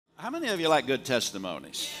How many of you like good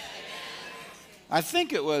testimonies? I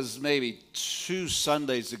think it was maybe 2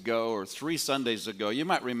 Sundays ago or 3 Sundays ago. You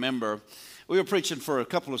might remember we were preaching for a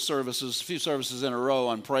couple of services, a few services in a row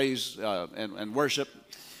on praise and worship.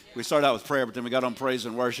 We started out with prayer, but then we got on praise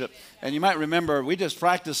and worship. And you might remember we just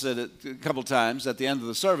practiced it a couple times at the end of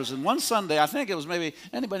the service. And one Sunday, I think it was maybe,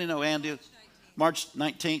 anybody know Andy? March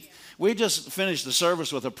 19th. We just finished the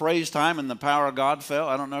service with a praise time and the power of God fell.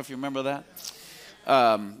 I don't know if you remember that.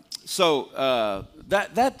 And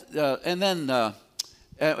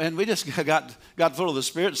we just got full of the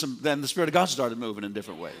Spirit, and then the Spirit of God started moving in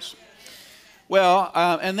different ways. Well,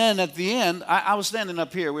 and then at the end, I was standing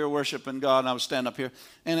up here. We were worshiping God, and I was standing up here,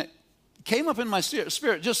 and it came up in my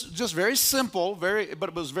spirit, just very simple, but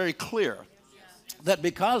it was very clear that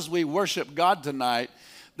because we worship God tonight,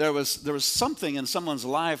 there was something in someone's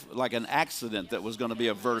life, like an accident that was going to be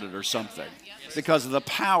averted or something, because of the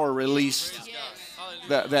power released.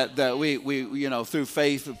 That we through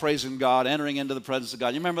faith, praising God, entering into the presence of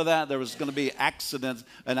God. You remember that? There was going to be an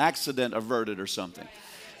accident averted or something.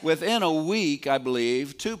 Within a week, I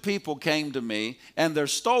believe, 2 people came to me, and their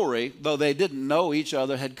story, though they didn't know each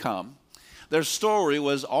other, had come. Their story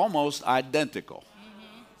was almost identical.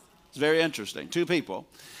 It's very interesting. 2 people.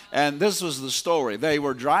 And this was the story. They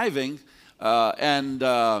were driving, and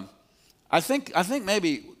I think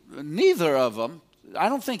maybe neither of them, I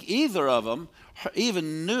don't think either of them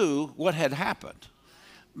even knew what had happened.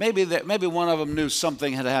 Maybe one of them knew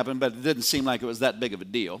something had happened, but it didn't seem like it was that big of a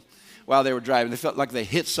deal. While they were driving, they felt like they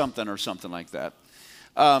hit something or something like that.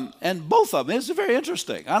 And both of them, it's very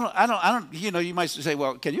interesting. I don't. You might say,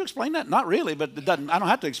 well, can you explain that? Not really, but it doesn't. I don't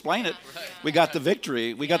have to explain it. We got the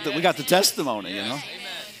victory. We got the testimony. You know.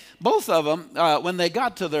 Both of them, when they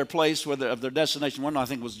got to their place of their destination, one I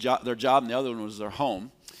think was their job, and the other one was their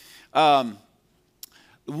home.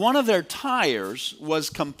 One of their tires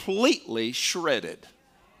was completely shredded.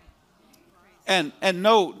 And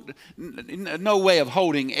no way of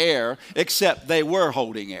holding air, except they were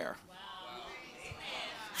holding air.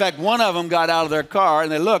 In fact, one of them got out of their car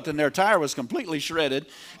and they looked, and their tire was completely shredded,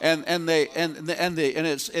 and it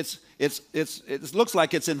looks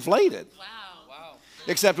like it's inflated. Wow.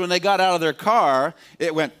 Except when they got out of their car,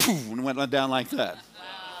 it went poof and went down like that. Wow.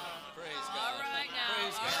 Praise God. All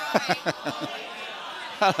right now.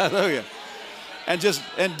 Hallelujah.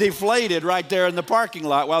 And deflated right there in the parking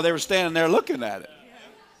lot while they were standing there looking at it.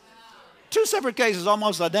 2 separate cases,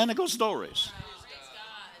 almost identical stories.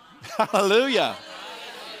 Hallelujah.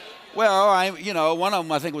 Well, one of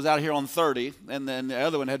them I think was out here on 30, and then the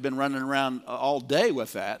other one had been running around all day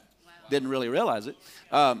with that. Didn't really realize it,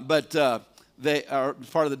 but they are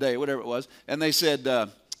part of the day, whatever it was. And they said,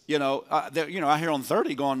 out here on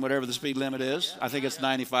 30 going whatever the speed limit is. I think it's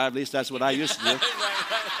 95. At least that's what I used to do.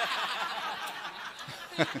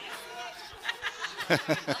 I'll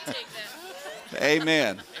take that.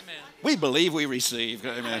 Amen. We believe we receive.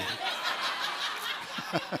 Amen.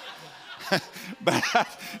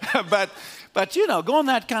 but going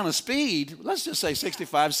that kind of speed, let's just say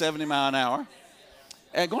 65, 70 mile an hour,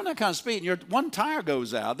 and going that kind of speed, and your one tire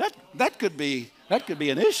goes out, that could be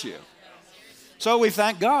an issue. So we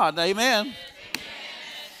thank God. Amen.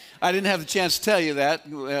 I didn't have the chance to tell you that,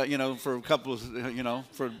 for a couple of,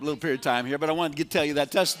 for a little period of time here, but I wanted to tell you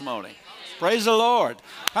that testimony. Praise the Lord.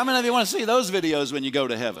 How many of you want to see those videos when you go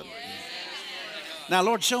to heaven? Now,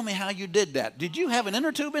 Lord, show me how you did that. Did you have an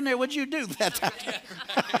inner tube in there? What did you do that?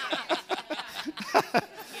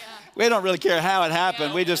 We don't really care how it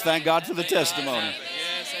happened. We just thank God for the testimony.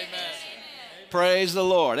 Yes, amen. Praise the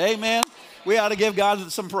Lord. Amen. We ought to give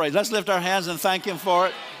God some praise. Let's lift our hands and thank Him for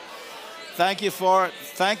it. Thank you for it.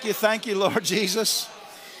 Thank you, Lord Jesus.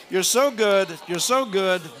 You're so good. You're so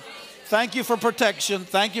good. Thank you for protection.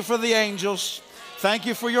 Thank you for the angels. Thank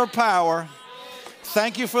you for your power.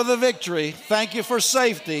 Thank you for the victory. Thank you for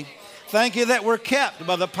safety. Thank you that we're kept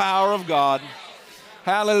by the power of God.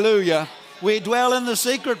 Hallelujah. We dwell in the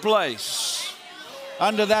secret place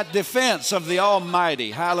under that defense of the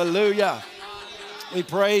Almighty. Hallelujah. We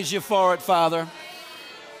praise you for it, Father.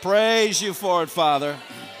 Praise you for it, Father.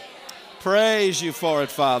 Praise you for it,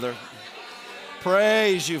 Father.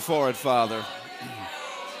 Praise you for it, Father.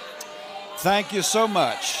 Thank you so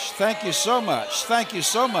much. Thank you so much. Thank you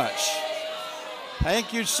so much.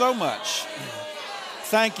 Thank you so much.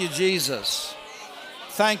 Thank you, Jesus.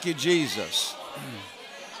 Thank you, Jesus.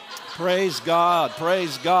 Praise God.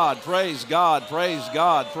 Praise God. Praise God. Praise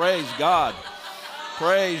God. Praise God.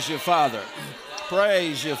 Praise you, Father.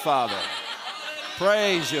 Praise you, Father.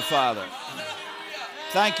 Praise you, Father.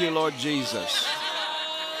 Thank you, Lord Jesus.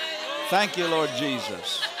 Thank you, Lord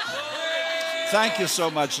Jesus. Thank you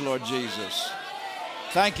so much, Lord Jesus.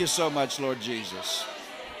 Thank you so much, Lord Jesus.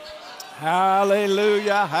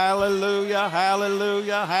 Hallelujah, hallelujah,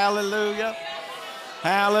 hallelujah, hallelujah,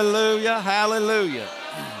 hallelujah, hallelujah.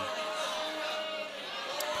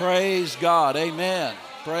 Praise God, amen.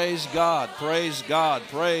 Praise God, praise God,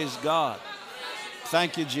 praise God.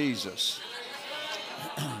 Thank you, Jesus.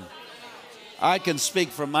 I can speak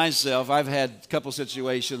for myself. I've had a couple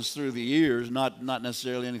situations through the years, not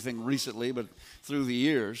necessarily anything recently, but through the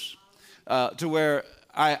years, to where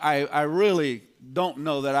I really don't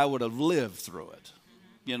know that I would have lived through it.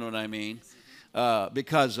 You know what I mean?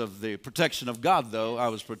 Because of the protection of God, though, I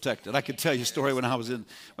was protected. I could tell you a story when I was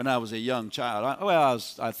a young child.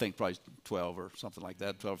 I think probably 12 or something like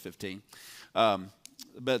that, 12, 15.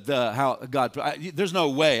 But how God, there's no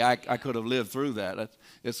way I could have lived through that.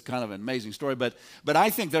 It's kind of an amazing story. But I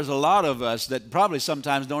think there's a lot of us that probably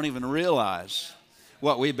sometimes don't even realize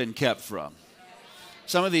what we've been kept from.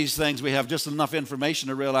 Some of these things we have just enough information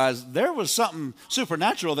to realize there was something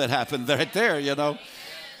supernatural that happened right there, you know.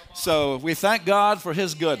 So we thank God for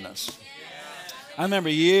His goodness. I remember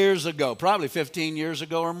years ago, probably 15 years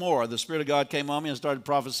ago or more, the Spirit of God came on me and started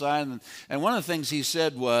prophesying. And one of the things He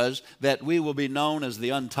said was that we will be known as the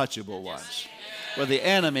untouchable ones, where the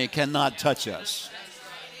enemy cannot touch us.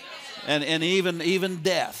 And even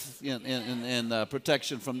death, in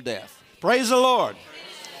protection from death. Praise the Lord.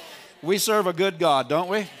 We serve a good God, don't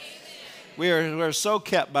we? We're so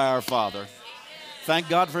kept by our Father. Thank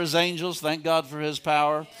God for His angels. Thank God for His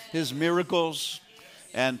power, His miracles,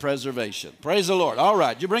 and preservation. Praise the Lord. All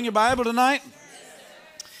right, you bring your Bible tonight?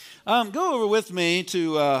 Go over with me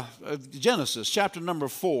to Genesis chapter number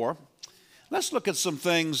 4. Let's look at some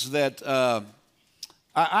things that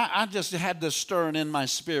I just had this stirring in my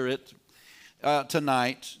spirit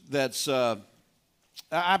tonight. That's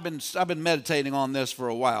I've been meditating on this for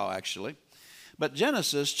a while, actually. But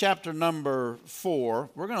Genesis chapter number 4,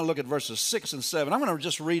 we're going to look at verses 6 and 7. I'm going to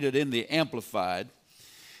just read it in the Amplified.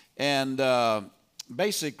 And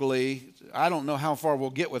basically, I don't know how far we'll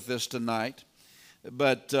get with this tonight,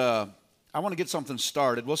 but I want to get something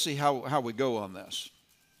started. We'll see how we go on this.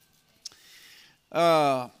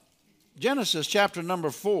 Genesis chapter number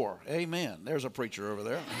 4. Amen. There's a preacher over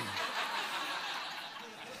there.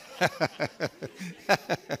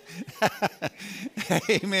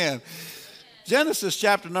 Amen. Genesis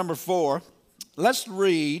chapter number 4. Let's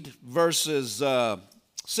read verses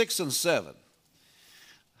 6 and 7.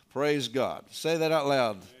 Praise God. Say that out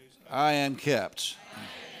loud. I am kept.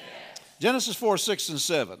 Genesis 4, 6 and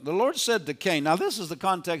 7. The Lord said to Cain. Now this is the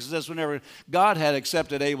context of this whenever God had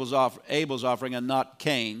accepted Abel's offering and not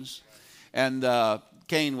Cain's. And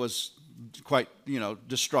Cain was quite,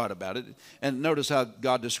 distraught about it. And notice how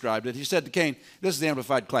God described it. He said to Cain, this is the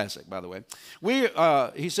Amplified Classic, by the way.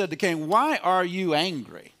 He said to Cain, why are you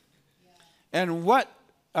angry? And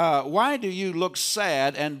why do you look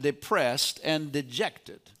sad and depressed and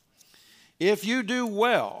dejected? If you do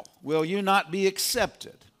well, will you not be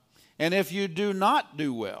accepted? And if you do not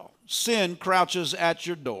do well, sin crouches at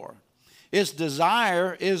your door. Its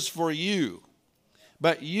desire is for you,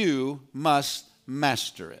 but you must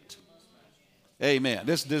master it. Amen.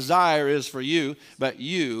 This desire is for you, but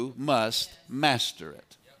you must master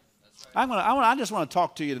it. I just want to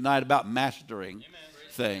talk to you tonight about mastering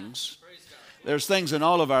things. There's things in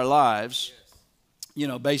all of our lives,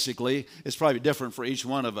 basically, it's probably different for each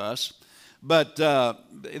one of us, but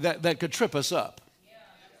that could trip us up.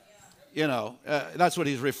 That's what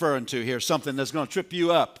he's referring to here, something that's going to trip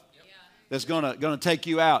you up, that's going to take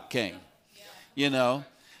you out, Cain.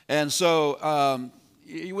 And so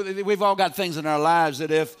we've all got things in our lives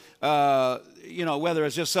that if, whether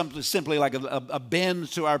it's just something simply like a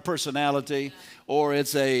bend to our personality or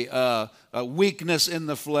it's a weakness in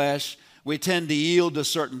the flesh, we tend to yield to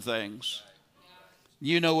certain things.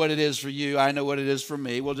 You know what it is for you. I know what it is for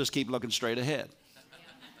me. We'll just keep looking straight ahead.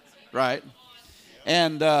 Right?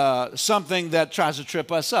 And something that tries to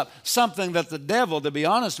trip us up. Something that the devil, to be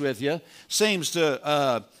honest with you, seems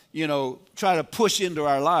to, try to push into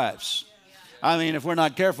our lives. I mean, if we're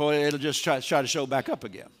not careful, it'll just try to show back up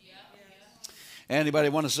again. Anybody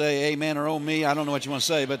want to say amen or oh me? I don't know what you want to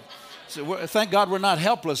say, but thank God we're not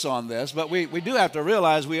helpless on this. But we do have to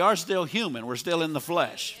realize we are still human. We're still in the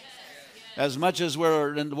flesh. As much as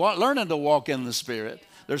we're learning to walk in the Spirit,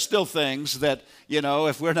 there's still things that,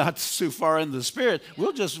 if we're not too far in the Spirit,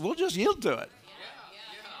 we'll just yield to it.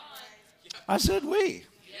 I said we.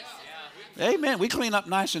 Amen. We clean up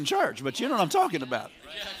nice in church, but you know what I'm talking about.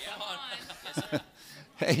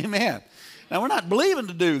 Amen. Now, we're not believing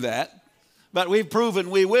to do that, but we've proven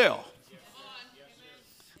we will.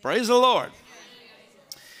 Praise the Lord.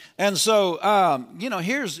 And so,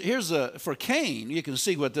 here's for Cain, you can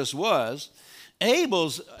see what this was.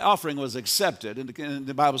 Abel's offering was accepted, and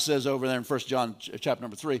the Bible says over there in 1 John chapter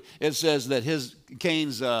number 3, it says that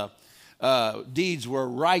Cain's deeds were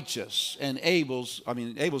righteous, and Abel's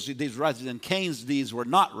deeds were righteous, and Cain's deeds were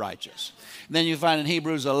not righteous. And then you find in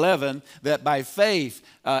Hebrews 11 that by faith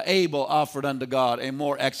Abel offered unto God a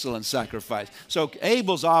more excellent sacrifice. So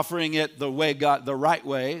Abel's offering it the right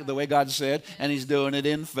way, the way God said, and he's doing it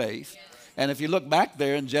in faith. And if you look back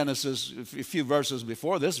there in Genesis, a few verses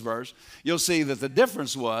before this verse, you'll see that the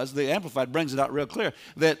difference was, the Amplified brings it out real clear,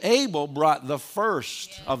 that Abel brought the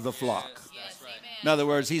first of the flock. In other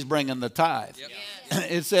words, he's bringing the tithe.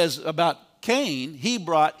 It says about Cain, he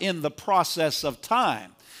brought in the process of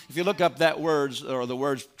time. If you look up that words, or the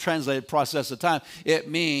words translated process of time, it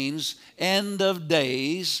means end of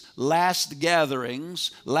days, last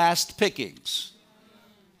gatherings, last pickings.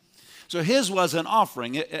 So his was an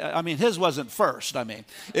offering. His wasn't first.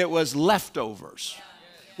 It was leftovers.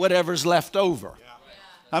 Whatever's left over.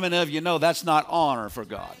 How many of you know that's not honor for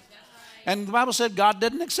God? And the Bible said God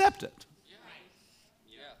didn't accept it.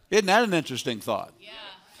 Isn't that an interesting thought?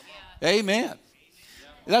 Amen.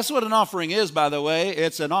 That's what an offering is, by the way.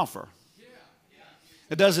 It's an offer.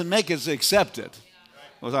 It doesn't make it accepted.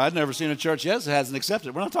 Well, I've never seen a church yet that hasn't accepted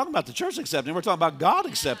it. We're not talking about the church accepting it. We're talking about God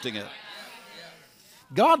accepting it.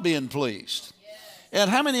 God being pleased. And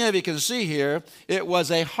how many of you can see here, it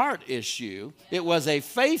was a heart issue, it was a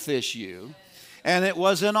faith issue, and it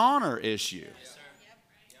was an honor issue.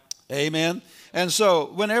 Amen. And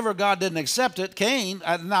so whenever God didn't accept it, Cain,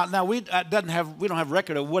 we don't have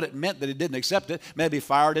record of what it meant that he didn't accept it. Maybe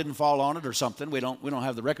fire didn't fall on it or something. We don't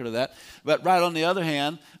have the record of that. But right on the other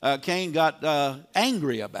hand, Cain got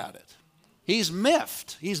angry about it. He's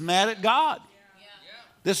miffed. He's mad at God.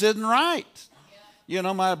 This isn't right.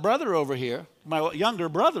 My brother over here, my younger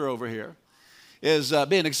brother over here, is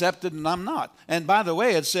being accepted and I'm not. And by the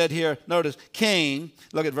way, it said here, notice, Cain,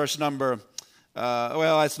 look at verse number,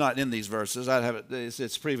 it's not in these verses. I have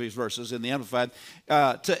it's previous verses in the Amplified.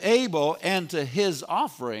 To Abel and to his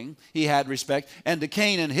offering he had respect, and to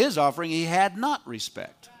Cain and his offering he had not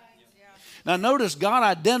respect. Now notice God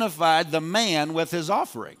identified the man with his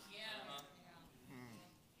offering.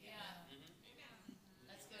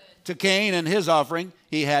 To Cain and his offering,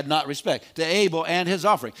 he had not respect. To Abel and his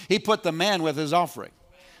offering. He put the man with his offering.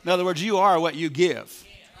 In other words, you are what you give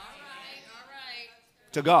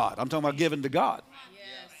to God. I'm talking about giving to God.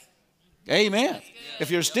 Amen.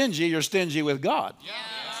 If you're stingy with God.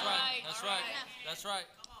 That's right.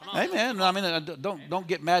 Amen. Don't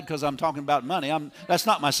get mad because I'm talking about money. That's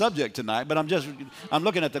not my subject tonight, but I'm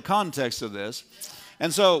looking at the context of this.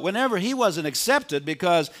 And so whenever he wasn't accepted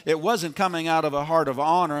because it wasn't coming out of a heart of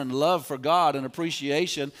honor and love for God and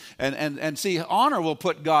appreciation, and see, honor will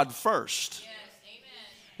put God first.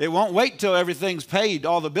 It won't wait till everything's paid,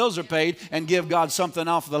 all the bills are paid, and give God something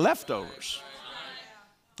off the leftovers.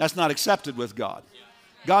 That's not accepted with God.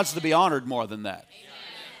 God's to be honored more than that.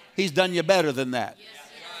 He's done you better than that.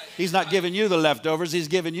 He's not giving you the leftovers, he's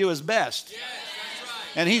giving you his best.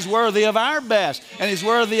 And he's worthy of our best, and he's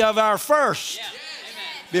worthy of our first.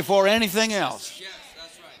 Before anything else.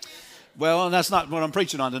 Well, and that's not what I'm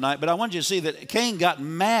preaching on tonight, but I want you to see that Cain got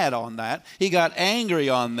mad on that. He got angry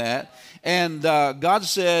on that. And God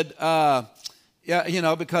said,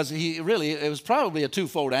 because it was probably a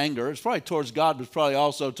twofold anger. It was probably towards God, but probably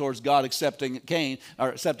also towards God accepting Cain, or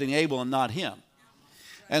accepting Abel and not him.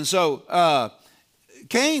 And so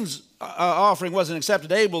Cain's offering wasn't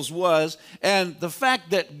accepted, Abel's was. And the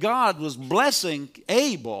fact that God was blessing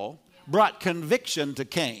Abel brought conviction to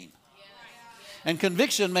Cain. And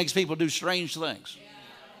conviction makes people do strange things.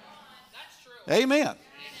 Amen.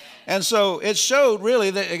 And so it showed really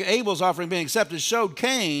that Abel's offering being accepted showed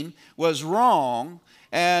Cain was wrong,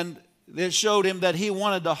 and it showed him that he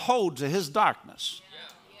wanted to hold to his darkness.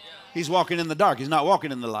 He's walking in the dark. He's not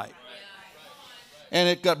walking in the light. And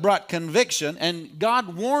it brought conviction, and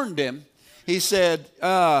God warned him. He said,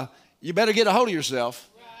 you better get a hold of yourself.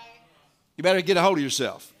 You better get a hold of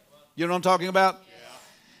yourself. You know what I'm talking about?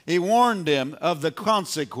 He warned him of the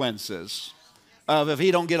consequences of if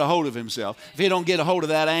he don't get a hold of himself, if he don't get a hold of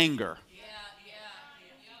that anger,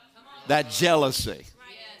 that jealousy.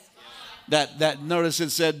 That notice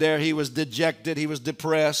it said there, he was dejected, he was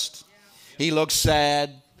depressed, he looked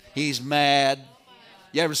sad, he's mad.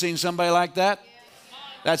 You ever seen somebody like that?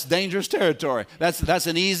 That's dangerous territory. That's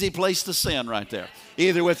an easy place to sin right there.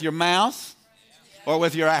 Either with your mouth or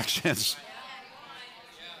with your actions.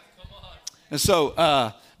 And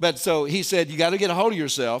so, so he said, you got to get a hold of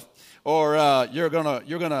yourself, or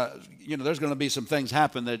there's gonna be some things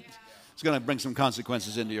happen that It's going to bring some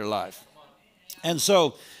consequences into your life. And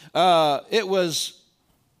so it was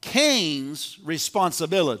Cain's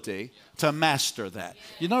responsibility to master that.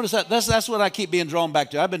 You notice that? That's what I keep being drawn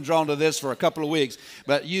back to. I've been drawn to this for a couple of weeks,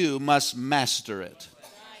 but you must master it.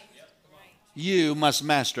 You must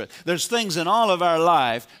master it. There's things in all of our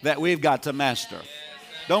life that we've got to master.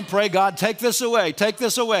 Don't pray, God, take this away, take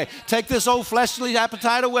this away, take this old fleshly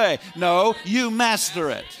appetite away. No, you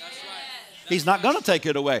master it. He's not going to take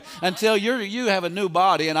it away. Until you have a new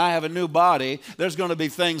body and I have a new body, there's going to be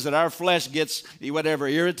things that our flesh gets whatever,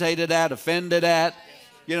 irritated at, offended at.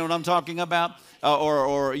 You know what I'm talking about?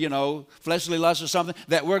 Or you know, fleshly lust or something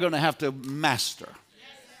that we're going to have to master.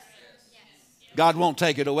 God won't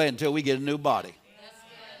take it away until we get a new body.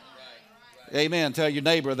 Amen. Tell your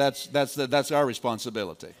neighbor that's our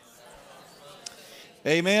responsibility.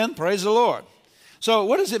 Amen. Praise the Lord. So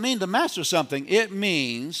what does it mean to master something? It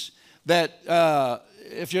means that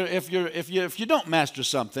if you don't master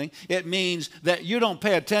something, it means that you don't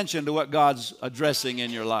pay attention to what God's addressing in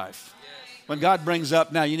your life. When God brings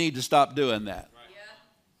up, now you need to stop doing that.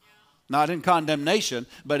 Not in condemnation,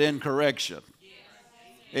 but in correction,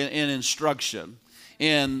 in instruction,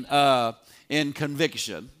 in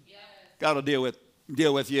conviction. God will deal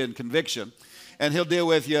with you in conviction, and He'll deal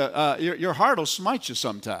with you. Your heart will smite you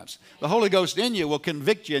sometimes. The Holy Ghost in you will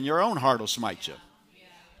convict you, and your own heart will smite you.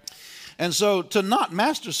 And so to not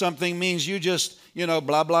master something means you just,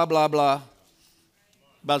 blah, blah, blah, blah,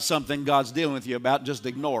 about something God's dealing with you about, just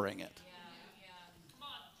ignoring it.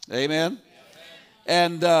 Amen?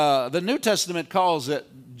 And the New Testament calls it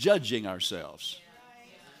judging ourselves.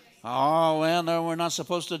 Oh, well, no, we're not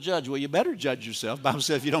supposed to judge. Well, you better judge yourself. The Bible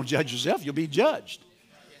says if you don't judge yourself, you'll be judged.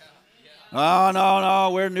 Oh,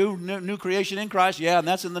 no, we're new creation in Christ. Yeah, and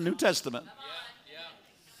that's in the New Testament.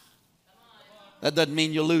 That doesn't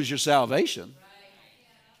mean you'll lose your salvation.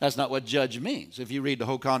 That's not what judge means, if you read the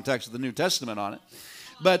whole context of the New Testament on it.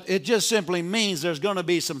 But it just simply means there's going to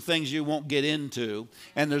be some things you won't get into,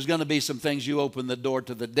 and there's going to be some things you open the door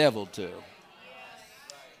to the devil to.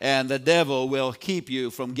 And the devil will keep you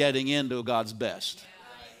from getting into God's best.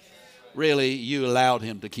 Really, you allowed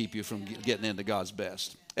him to keep you from getting into God's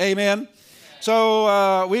best. Amen?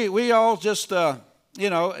 So we all just...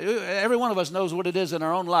 every one of us knows what it is in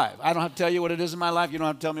our own life. I don't have to tell you what it is in my life. You don't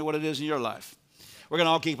have to tell me what it is in your life. We're going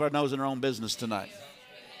to all keep our nose in our own business tonight.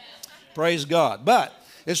 Praise God. But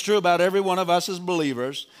it's true about every one of us as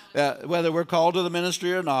believers, whether we're called to the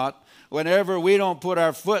ministry or not, whenever we don't put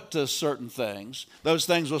our foot to certain things, those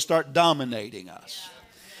things will start dominating us.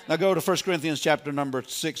 Now go to 1 Corinthians chapter number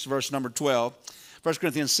 6, verse number 12. 1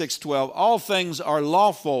 Corinthians 6:12. All things are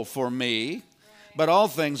lawful for me, but all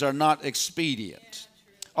things are not expedient.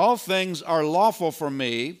 All things are lawful for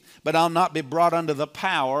me, but I'll not be brought under the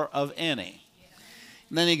power of any.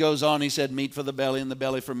 And then he goes on, he said, meat for the belly and the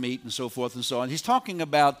belly for meat and so forth and so on. He's talking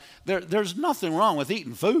about there's nothing wrong with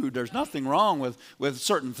eating food. There's nothing wrong with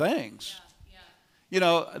certain things.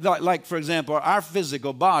 Like, for example, our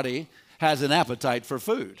physical body has an appetite for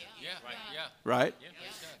food. Right?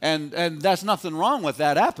 And that's nothing wrong with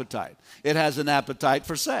that appetite. It has an appetite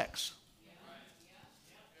for sex.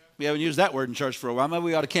 We haven't used that word in church for a while. Maybe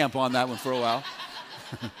we ought to camp on that one for a while.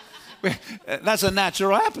 That's a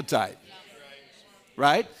natural appetite.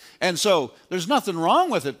 Right? And so there's nothing wrong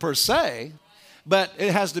with it per se, but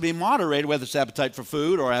it has to be moderated, whether it's appetite for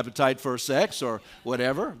food or appetite for sex or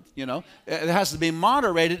whatever, It has to be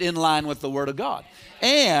moderated in line with the Word of God.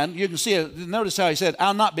 And you can see it, notice how he said,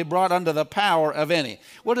 I'll not be brought under the power of any.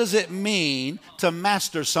 What does it mean to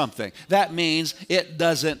master something? That means it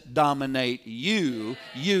doesn't dominate you,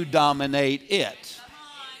 you dominate it.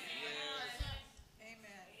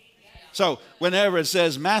 So whenever it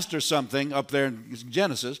says master something up there in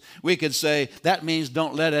Genesis, we could say that means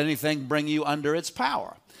don't let anything bring you under its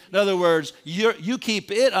power. In other words, you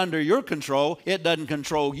keep it under your control. It doesn't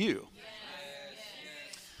control you.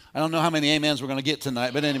 I don't know how many amens we're going to get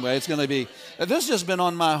tonight, but anyway, it's going to be, this has just been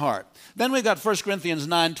on my heart. Then we've got 1 Corinthians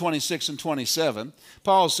 9, 26 and 27.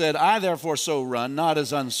 Paul said, I therefore so run, not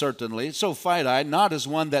as uncertainly, so fight I, not as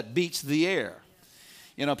one that beats the air.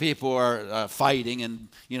 People are fighting and,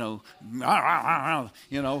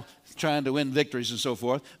 trying to win victories and so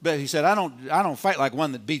forth. But he said, I don't fight like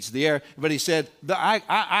one that beats the air. But he said,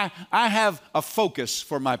 I have a focus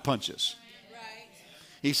for my punches. Right.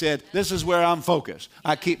 He said, this is where I'm focused.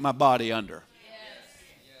 I keep my body under.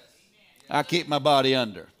 I keep my body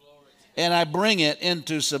under. And I bring it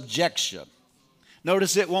into subjection.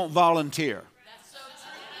 Notice it won't volunteer.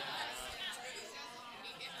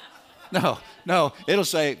 No, it'll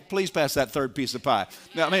say, please pass that third piece of pie.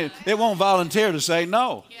 Now, it won't volunteer to say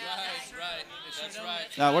no. Right. That's right.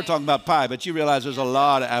 Now, we're talking about pie, but you realize there's a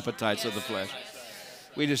lot of appetites of the flesh.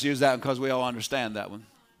 We just use that because we all understand that one.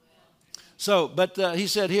 So, but he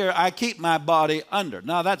said here, I keep my body under.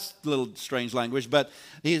 Now, that's a little strange language, but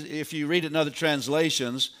if you read it in other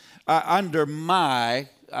translations, under my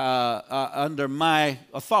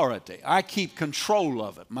authority. I keep control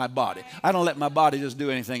of it, my body. I don't let my body just do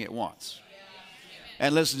anything it wants.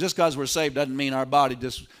 And listen, just because we're saved doesn't mean our body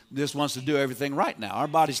just wants to do everything right now. Our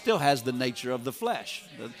body still has the nature of the flesh,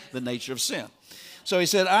 the nature of sin. So he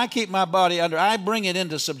said, I keep my body under. I bring it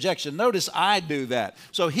into subjection. Notice I do that.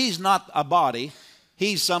 So he's not a body.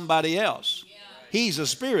 He's somebody else. He's a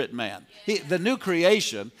spirit man. The new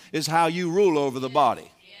creation is how you rule over the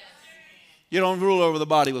body. You don't rule over the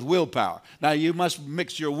body with willpower. Now, you must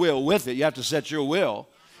mix your will with it. You have to set your will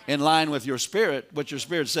in line with your spirit, what your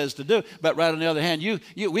spirit says to do. But right on the other hand,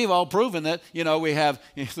 we've all proven that, we have,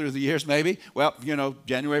 through the years maybe,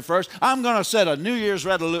 January 1st, I'm going to set a New Year's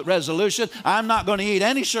resolution. I'm not going to eat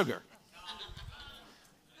any sugar.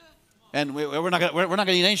 And we're not going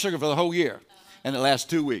to eat any sugar for the whole year. And it lasts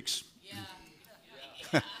 2 weeks.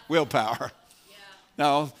 Yeah. Willpower.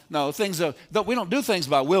 Yeah. No, we don't do things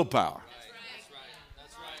by willpower.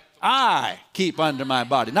 I keep under my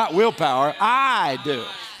body. Not willpower, I do.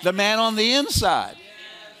 The man on the inside.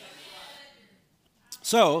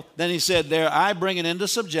 So, then he said there, I bring it into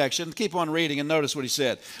subjection. Keep on reading and notice what he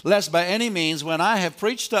said. Lest by any means, when I have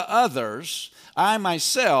preached to others, I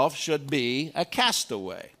myself should be a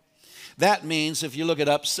castaway. That means, if you look it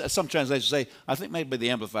up, some translations say, I think maybe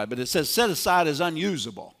the Amplified, but it says set aside as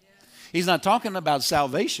unusable. He's not talking about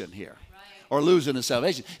salvation here. Or losing his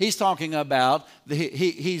salvation. He's talking about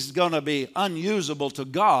he's going to be unusable to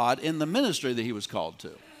God in the ministry that he was called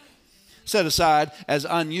to. Set aside as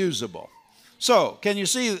unusable. So, can you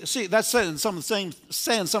see that's saying some of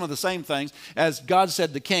the same things as God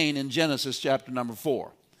said to Cain in Genesis chapter number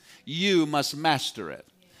 4. You must master it.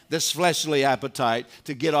 This fleshly appetite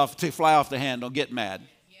to fly off the handle, get mad.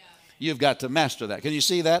 You've got to master that. Can you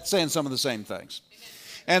see that? Saying some of the same things.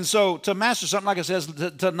 And so to master something, like it says,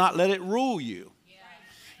 to not let it rule you.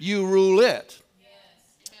 You rule it.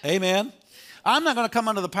 Amen. I'm not going to come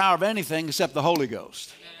under the power of anything except the Holy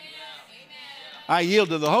Ghost. I yield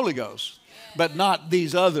to the Holy Ghost, but not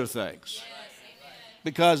these other things.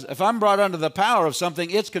 Because if I'm brought under the power of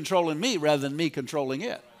something, it's controlling me rather than me controlling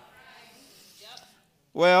it.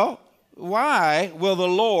 Well, why will the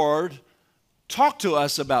Lord talk to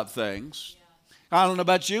us about things? I don't know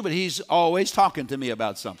about you, but he's always talking to me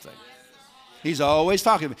about something. He's always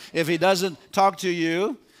talking to me. If he doesn't talk to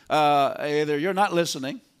you, either you're not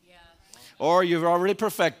listening or you've already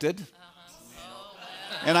perfected,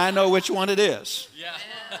 and I know which one it is.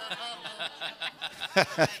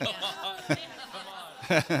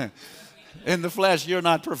 In the flesh, you're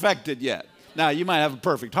not perfected yet. Now, you might have a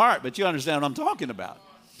perfect heart, but you understand what I'm talking about.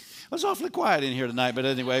 It's awfully quiet in here tonight, but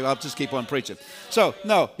anyway, I'll just keep on preaching. So,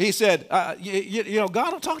 no, he said,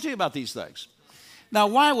 God will talk to you about these things. Now,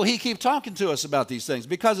 why will he keep talking to us about these things?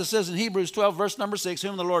 Because it says in Hebrews 12, verse number 6,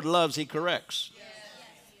 whom the Lord loves, he corrects.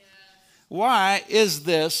 Why is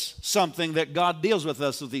this something that God deals with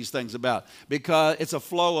us with these things about? Because it's a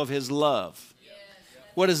flow of his love.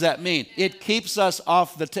 What does that mean? It keeps us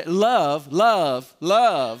off the love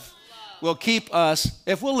will keep us,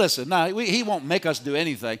 if we'll listen. Now, he won't make us do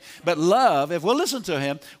anything, but love, if we'll listen to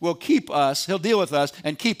him, will keep us, he'll deal with us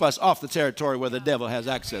and keep us off the territory where the devil has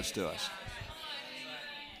access to us.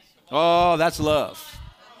 Oh, that's love.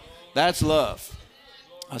 That's love.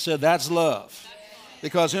 I said that's love.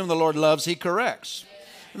 Because whom the Lord loves, he corrects.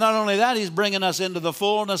 Not only that, he's bringing us into the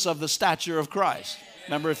fullness of the stature of Christ.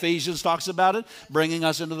 Remember Ephesians talks about it? Bringing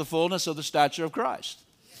us into the fullness of the stature of Christ.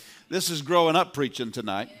 This is growing up preaching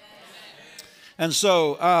tonight. And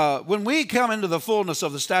so when we come into the fullness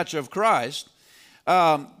of the stature of Christ,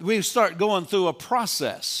 we start going through a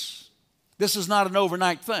process. This is not an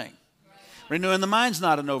overnight thing. Renewing the mind's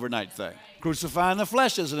not an overnight thing. Crucifying the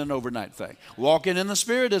flesh isn't an overnight thing. Walking in the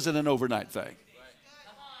Spirit isn't an overnight thing.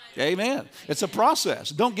 Amen. It's a process.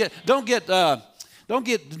 Don't get to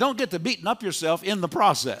beating up yourself in the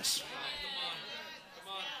process.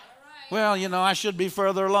 Well, I should be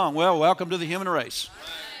further along. Well, welcome to the human race.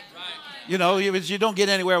 You don't get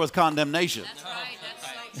anywhere with condemnation.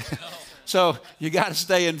 So you got to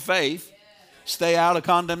stay in faith, stay out of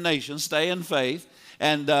condemnation, stay in faith,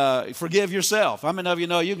 and forgive yourself. How many of you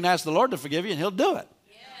know you can ask the Lord to forgive you and he'll do it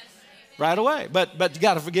right away? But you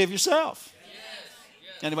got to forgive yourself.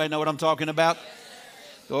 Anybody know what I'm talking about?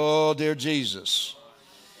 Oh, dear Jesus.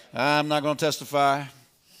 I'm not going to testify.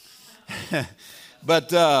 But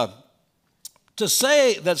to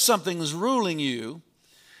say that something is ruling you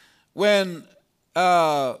when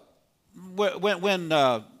whenever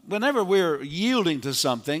we're yielding to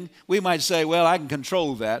something, we might say, well, I can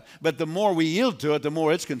control that. But the more we yield to it, the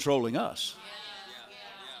more it's controlling us.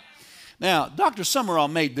 Now, Dr. Summerall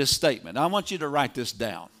made this statement. I want you to write this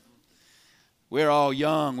down. We're all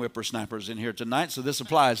young whippersnappers in here tonight, so this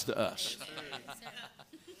applies to us.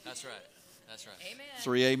 That's right. That's right. Amen.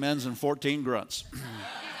 3 amens and 14 grunts.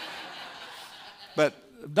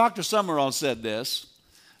 But Dr. Summerall said this,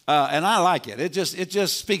 and I like it. It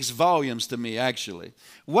just speaks volumes to me, actually.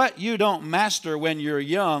 What you don't master when you're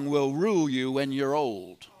young will rule you when you're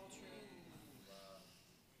old.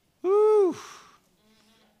 Whew.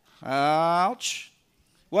 Ouch.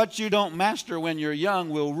 What you don't master when you're young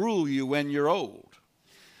will rule you when you're old.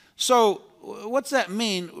 So what's that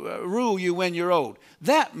mean, rule you when you're old?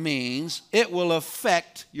 That means it will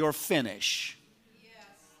affect your finish.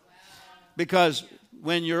 Because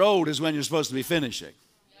when you're old is when you're supposed to be finishing.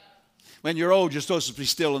 When you're old, you're supposed to be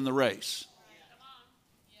still in the race.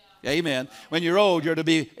 Amen. When you're old, you're to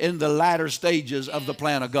be in the latter stages of the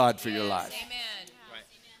plan of God for your life.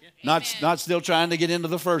 Not still trying to get into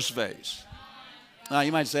the first phase. Now,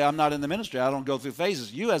 you might say, I'm not in the ministry. I don't go through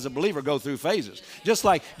phases. You as a believer go through phases. Just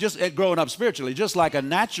growing up spiritually, just like a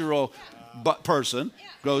natural person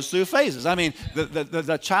goes through phases. I mean,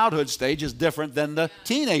 the childhood stage is different than the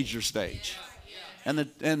teenager stage.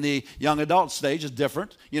 And the young adult stage is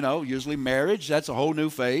different. You know, usually marriage, that's a whole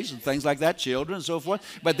new phase and things like that, children and so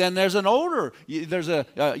forth. But then there's a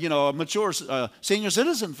mature senior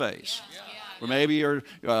citizen phase. Where maybe you're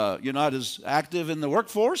not as active in the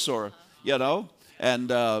workforce or, that's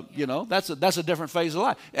a different phase of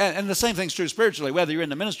life. And the same thing's true spiritually, whether you're in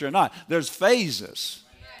the ministry or not. There's phases.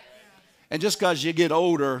 And just because you get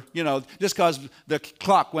older, just because the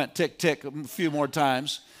clock went tick, tick a few more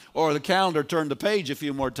times, or the calendar turned the page a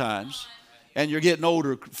few more times, and you're getting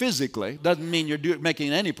older physically, doesn't mean you're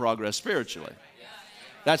making any progress spiritually.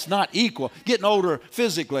 That's not equal. Getting older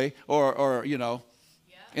physically or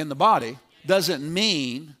in the body doesn't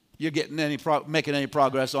mean you're getting making any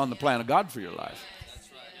progress on the plan of God for your life.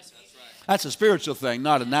 That's a spiritual thing,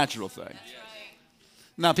 not a natural thing.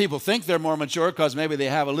 Now, people think they're more mature because maybe they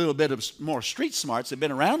have a little bit of more street smarts. They've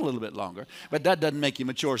been around a little bit longer. But that doesn't make you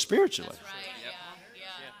mature spiritually.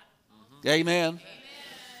 Amen.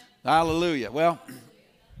 Hallelujah. Well,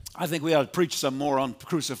 I think we ought to preach some more on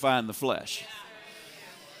crucifying the flesh.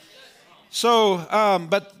 So,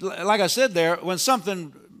 but like I said there, when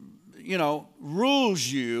something, rules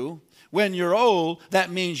you when you're old,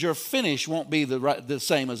 that means your finish won't be the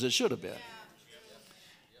same as it should have been.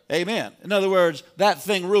 Amen. In other words, that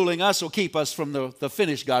thing ruling us will keep us from the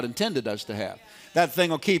finish God intended us to have. That thing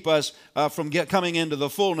will keep us from coming into the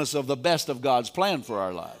fullness of the best of God's plan for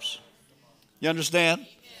our lives. You understand?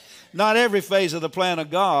 Not every phase of the plan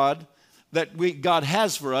of God that God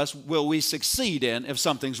has for us will we succeed in if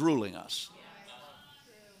something's ruling us.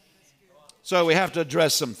 So we have to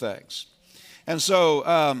address some things. And so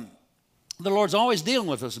the Lord's always dealing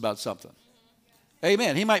with us about something.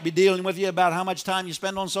 Amen. He might be dealing with you about how much time you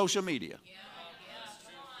spend on social media,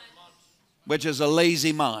 which is a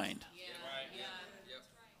lazy mind.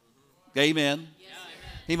 Amen.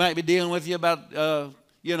 He might be dealing with you about,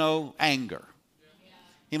 anger.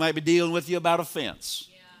 He might be dealing with you about offense.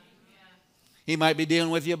 He might be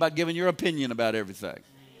dealing with you about giving your opinion about everything.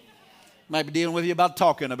 He might be dealing with you about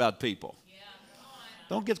talking about people.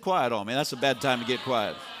 Don't get quiet on me. That's a bad time to get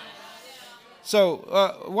quiet.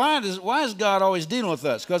 So why is God always dealing with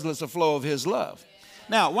us? Because it's a flow of His love.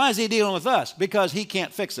 Now, why is He dealing with us? Because He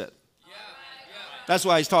can't fix it. That's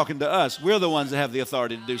why He's talking to us. We're the ones that have the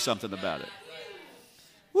authority to do something about it.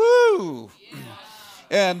 Woo!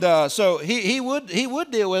 And so he would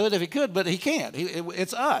deal with it if He could, but He can't.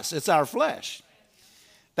 It's us. It's our flesh.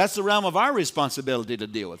 That's the realm of our responsibility to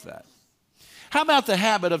deal with that. How about the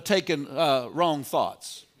habit of taking wrong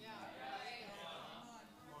thoughts?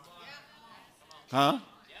 Huh?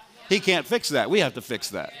 He can't fix that. We have to fix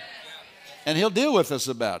that. And He'll deal with us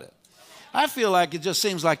about it. I feel like it just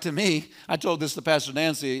seems like to me, I told this to Pastor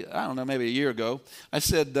Nancy, I don't know, maybe a year ago. I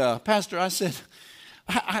said, Pastor, I said,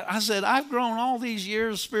 I've grown all these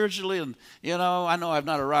years spiritually, and I know I've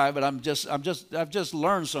not arrived, but I've just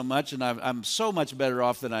learned so much, and I'm so much better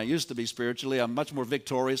off than I used to be spiritually. I'm much more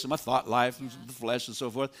victorious in my thought life and the flesh and so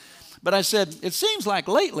forth. But I said, it just seems like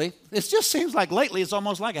lately, it's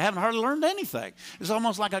almost like I haven't hardly learned anything. It's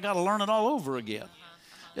almost like I got to learn it all over again.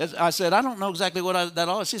 I said, I don't know exactly what that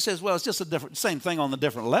all is. She says, well, it's just same thing on a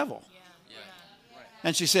different level.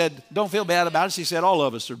 And she said, don't feel bad about it. She said, all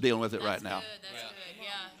of us are dealing with it right now.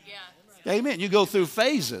 Amen. You go through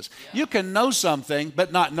phases. You can know something,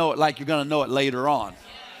 but not know it like you're going to know it later on.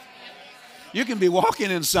 You can be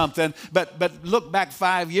walking in something, but look back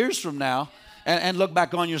 5 years from now and look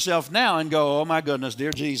back on yourself now and go, oh my goodness,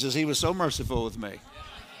 dear Jesus, he was so merciful with me.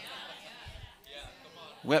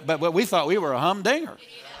 But we thought we were a humdinger.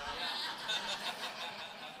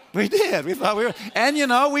 We did. We thought we were. And you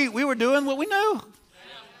know, we were doing what we knew.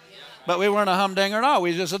 But we weren't a humdinger at all.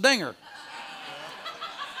 We were just a dinger.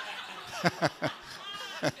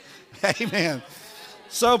 Amen.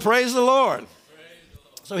 So praise the Lord.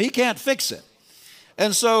 So he can't fix it.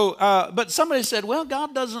 And so, but somebody said, well,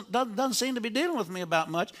 God doesn't seem to be dealing with me about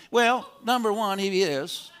much. Well, number one, he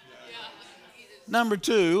is. Number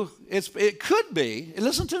two, it could be,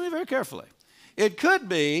 listen to me very carefully. It could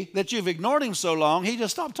be that you've ignored him so long, he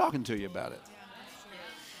just stopped talking to you about it.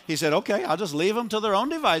 He said, okay, I'll just leave them to their own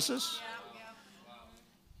devices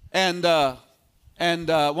and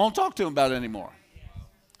won't talk to them about it anymore.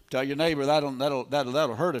 Tell your neighbor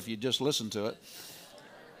that'll hurt if you just listen to it.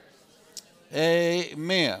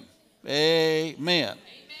 Amen. Amen.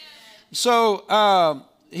 So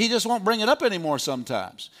he just won't bring it up anymore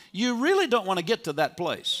sometimes. You really don't want to get to that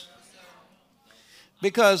place,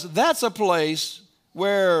 because that's a place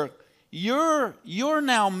where you're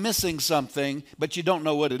now missing something, but you don't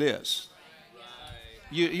know what it is.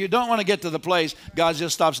 You don't want to get to the place God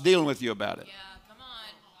just stops dealing with you about it.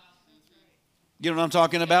 You know what I'm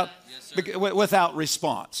talking about? Yes, without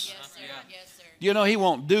response. Yes, sir. Yes, sir. You know, he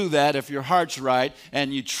won't do that if your heart's right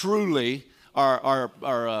and you truly are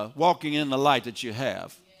walking in the light that you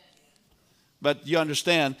have. But you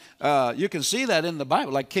understand, you can see that in the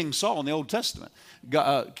Bible, like King Saul in the Old Testament.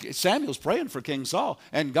 Samuel's praying for King Saul,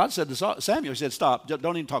 and God said to Samuel, he said, stop,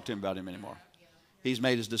 don't even talk to him about him anymore. He's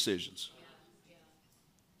made his decisions.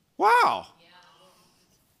 Wow.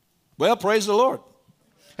 Well, praise the Lord.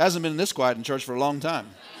 Hasn't been this quiet in church for a long time.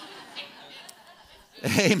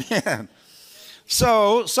 Amen.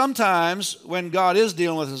 So sometimes when God is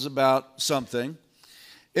dealing with us about something,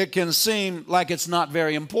 it can seem like it's not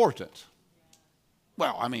very important.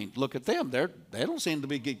 Well, I mean, look at them. They don't seem to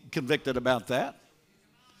be convicted about that.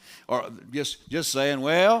 Or just saying,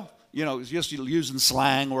 well, you know, just using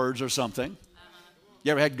slang words or something.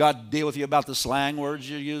 You ever had God deal with you about the slang words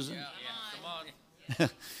you're using? Yeah. Come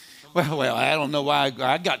on. Well, I don't know why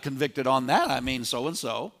I got convicted on that. I mean, so and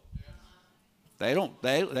so. They don't.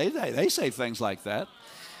 They say things like that.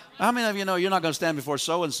 How many of you know you're not going to stand before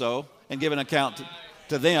so and so and give an account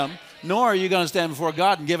to them, nor are you going to stand before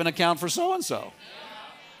God and give an account for so and so.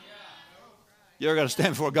 You're going to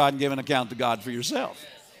stand before God and give an account to God for yourself.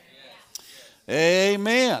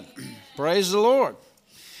 Amen. Praise the Lord.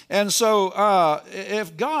 And so,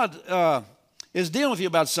 if God is dealing with you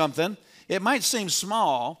about something, it might seem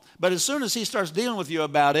small, but as soon as he starts dealing with you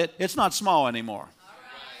about it, it's not small anymore.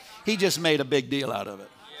 He just made a big deal out of it.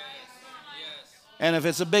 And if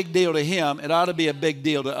it's a big deal to him, it ought to be a big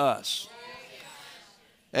deal to us.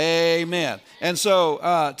 Amen. And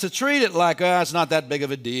so to treat it like, it's not that big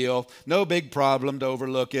of a deal, no big problem to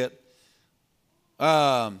overlook it,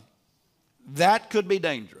 that could be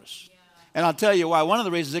dangerous. And I'll tell you why. One of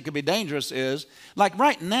the reasons it could be dangerous is, like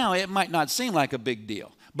right now, it might not seem like a big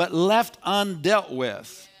deal. But left undealt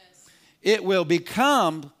with, it will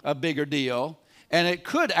become a bigger deal, and it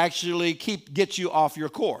could actually get you off your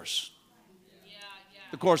course,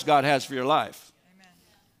 the course God has for your life. Amen.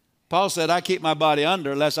 Paul said, I keep my body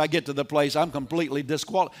under lest I get to the place I'm completely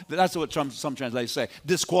disqualified. That's what some translators say,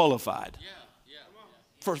 disqualified.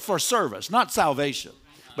 For service, not salvation,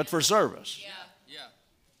 but for service.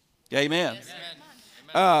 Amen.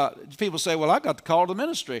 People say, well, I got the call to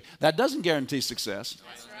ministry. That doesn't guarantee success.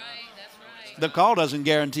 That's right. The call doesn't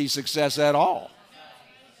guarantee success at all.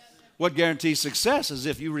 What guarantees success is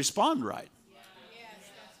if you respond right.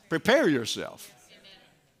 Prepare yourself.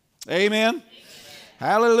 Amen.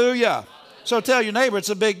 Hallelujah. So tell your neighbor it's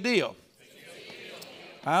a big deal.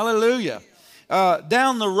 Hallelujah.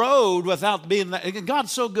 Down the road without being that,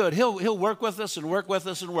 God's so good. He'll work with us and work with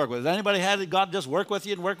us and work with us. Anybody had God just work with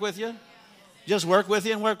you and work with you? Just work with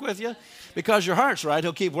you and work with you? Because your heart's right,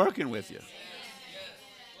 he'll keep working with you.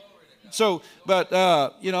 So, but,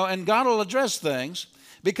 and God will address things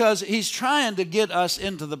because he's trying to get us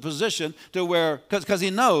into the position to where, because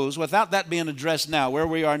he knows without that being addressed now, where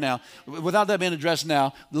we are now, without that being addressed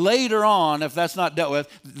now, later on, if that's not dealt with,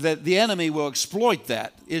 the enemy will exploit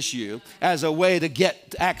that issue as a way to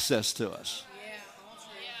get access to us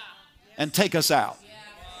and take us out.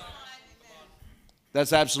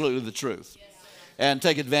 That's absolutely the truth. And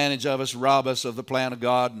take advantage of us, rob us of the plan of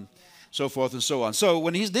God, and so forth and so on. So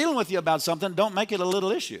when he's dealing with you about something, don't make it a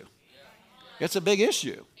little issue. It's a big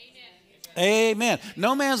issue. Amen.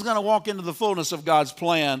 No man's going to walk into the fullness of God's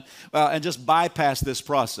plan and just bypass this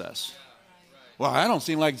process. Well, it doesn't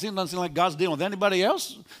seem like God's dealing with anybody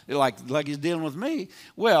else like he's dealing with me.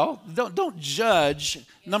 Well, don't judge,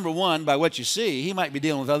 number one, by what you see. He might be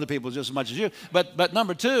dealing with other people just as much as you. But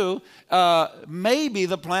number two, maybe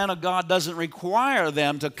the plan of God doesn't require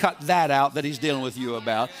them to cut that out that he's dealing with you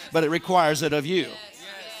about, but it requires it of you.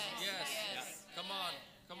 Yes. Come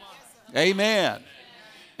on. Amen.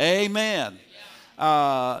 Amen.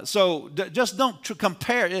 So just don't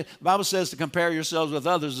compare. The Bible says to compare yourselves with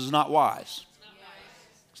others is not wise.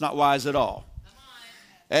 It's not wise at all.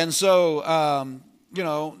 And so,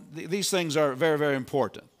 these things are very, very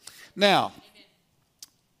important. Now,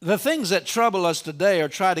 the things that trouble us today or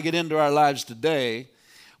try to get into our lives today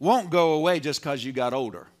won't go away just because you got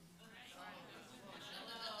older.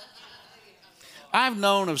 I've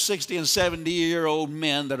known of 60 and 70-year-old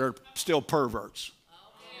men that are still perverts.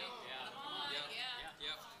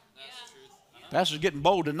 Pastor's getting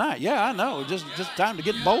bold tonight. Yeah, I know. Just time to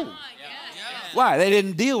get bold. Why? They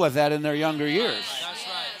didn't deal with that in their younger years.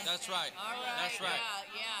 That's right.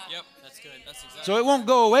 Yep, that's good. That's exactly. So it won't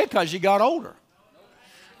go away because you got older.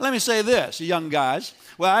 Let me say this, young guys.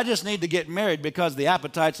 Well, I just need to get married because the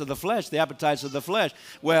appetites of the flesh.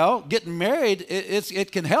 Well, getting married,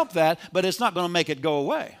 it can help that, but it's not going to make it go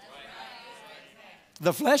away.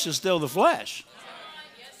 The flesh is still the flesh.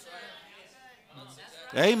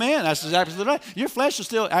 Amen. That's exactly right. Your flesh is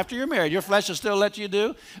still, after you're married, your flesh will still let you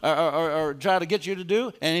do or try to get you to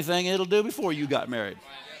do anything it'll do before you got married.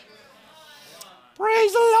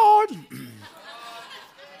 Praise the Lord.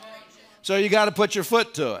 So you got to put your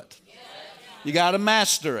foot to it. You got to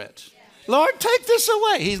master it. Lord, take this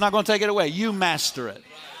away. He's not going to take it away. You master it.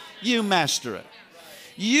 You master it.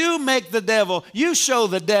 You make the devil, you show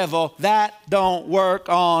the devil that don't work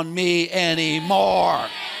on me anymore.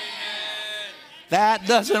 That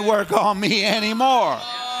doesn't work on me anymore.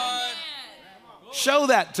 Show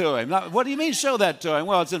that to him. Now, what do you mean show that to him?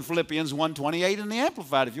 Well, it's in Philippians 1:28 in the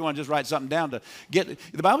Amplified. If you want to just write something down to get,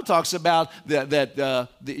 the Bible talks about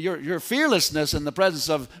your fearlessness in the presence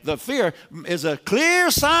of the fear is a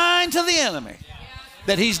clear sign to the enemy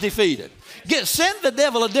that he's defeated. Send the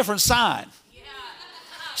devil a different sign.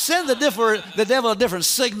 Send the devil a different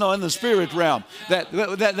signal in the spirit realm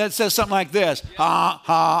that says something like this: ha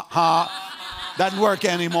ha ha. Doesn't work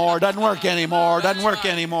anymore. That's right.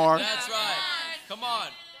 Come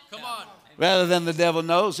on. Rather than the devil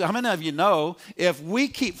knows. How many of you know if we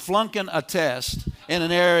keep flunking a test in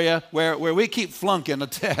an area where we keep flunking a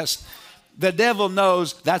test, the devil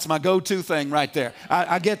knows that's my go-to thing right there.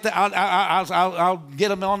 I get that. I'll get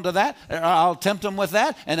him onto that. I'll tempt him with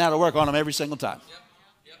that, and that'll work on him every single time.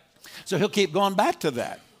 Yep. So he'll keep going back to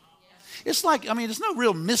that. It's like, it's no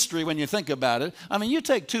real mystery when you think about it. You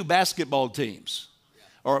take two basketball teams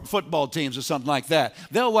or football teams or something like that.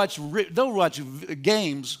 They'll watch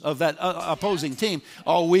games of that opposing team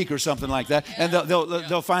all week or something like that, and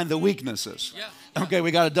they'll find the weaknesses. Okay,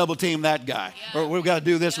 we got to double team that guy, or we've got to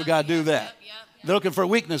do this, we got to do that. They're looking for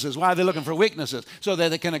weaknesses. Why are they looking for weaknesses? So that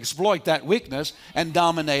they can exploit that weakness and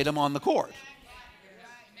dominate them on the court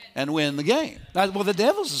and win the game. Well, the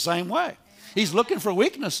devil's the same way. He's looking for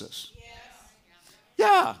weaknesses.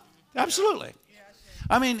 Yeah, absolutely.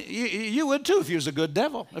 You would too if you was a good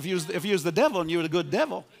devil. If you was the devil and you were a good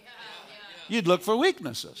devil, you'd look for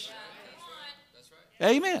weaknesses.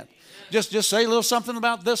 Amen. Just say a little something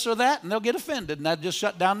about this or that, and they'll get offended, and that just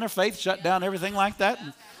shut down their faith, shut down everything like that.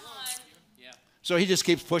 So he just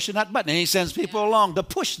keeps pushing that button, and he sends people along to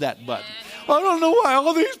push that button. I don't know why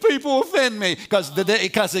all these people offend me, because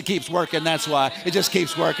it keeps working. That's why it just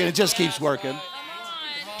keeps working. It just keeps working.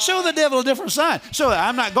 Show the devil a different sign. So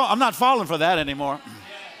I'm not falling for that anymore.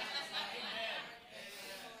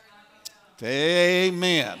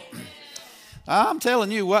 Amen. I'm telling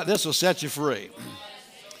you what, this will set you free.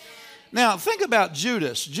 Now, think about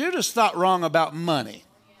Judas. Judas thought wrong about money.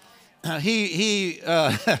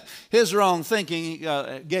 His wrong thinking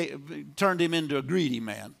turned him into a greedy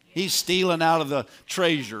man. He's stealing out of the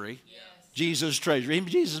treasury, Jesus' treasury.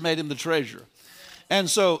 Jesus made him the treasurer. And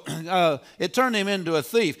so it turned him into a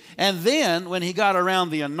thief. And then when he got around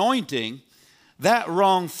the anointing, that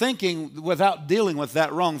wrong thinking, without dealing with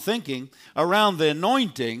that wrong thinking around the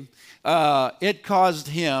anointing, it caused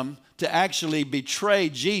him to actually betray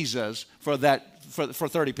Jesus for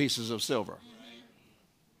 30 pieces of silver.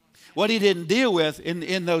 What he didn't deal with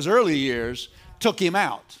in those early years took him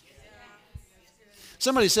out.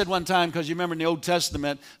 Somebody said one time, because you remember in the Old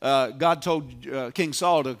Testament, God told King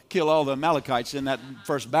Saul to kill all the Amalekites in that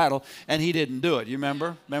first battle, and he didn't do it. You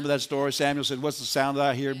remember? Remember that story? Samuel said, what's the sound that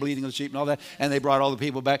I hear, bleating of the sheep and all that? And they brought all the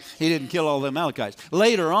people back. He didn't kill all the Amalekites.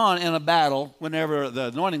 Later on in a battle, whenever the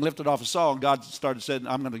anointing lifted off of Saul, and God started saying,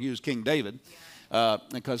 I'm going to use King David.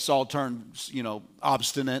 because Saul turned,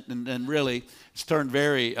 obstinate and really turned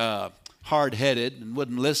very hard-headed and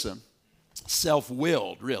wouldn't listen.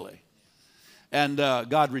 Self-willed, really. And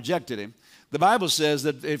God rejected him. The Bible says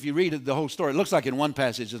that if you read the whole story, it looks like in one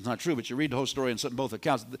passage it's not true, but you read the whole story in both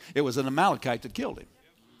accounts, it was an Amalekite that killed him.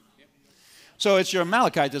 So it's your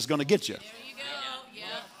Amalekite that's going to get you. There you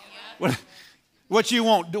go. Yeah. What you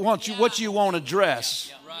won't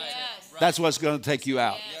address, that's what's going to take you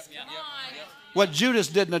out. Yes, come on. What Judas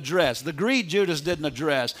didn't address, the greed Judas didn't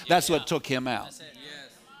address, that's what took him out.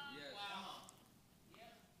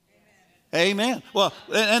 Amen. Well,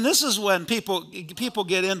 and this is when people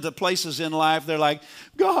get into places in life, they're like,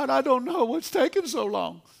 God, I don't know what's taking so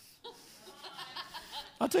long.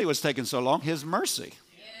 I'll tell you what's taking so long, His mercy.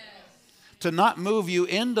 To not move you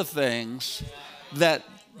into things that,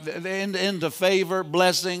 into favor,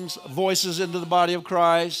 blessings, voices into the body of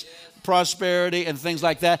Christ, prosperity, and things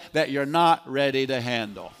like that you're not ready to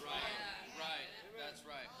handle. That's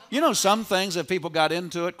right. You know, some things, if people got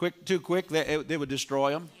into it too quick, they would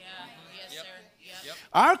destroy them.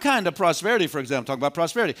 Our kind of prosperity, for example, talking about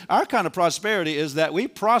prosperity, our kind of prosperity is that we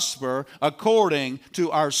prosper according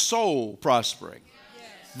to our soul prospering.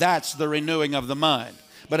 That's the renewing of the mind.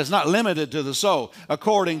 But it's not limited to the soul,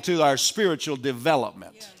 according to our spiritual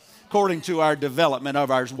development, according to our development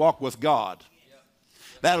of our walk with God.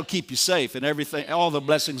 That'll keep you safe in everything, all the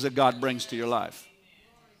blessings that God brings to your life.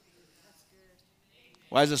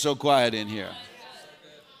 Why is it so quiet in here?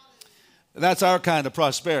 That's our kind of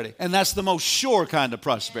prosperity. And that's the most sure kind of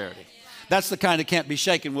prosperity. That's the kind that can't be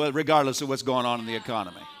shaken regardless of what's going on in the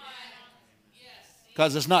economy.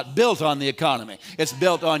 Because it's not built on the economy. It's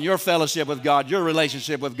built on your fellowship with God, your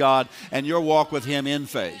relationship with God, and your walk with Him in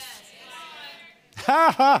faith.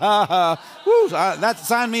 Ha, ha, ha, ha. Woo,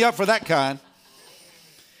 sign me up for that kind.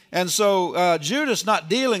 And so Judas not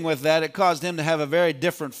dealing with that, it caused him to have a very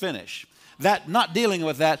different finish. That not dealing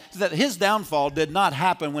with that his downfall did not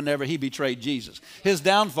happen whenever he betrayed Jesus. His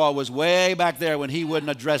downfall was way back there when he wouldn't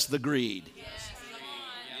address the greed.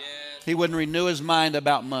 He wouldn't renew his mind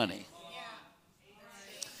about money.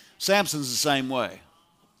 Samson's the same way.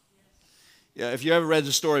 Yeah, if you ever read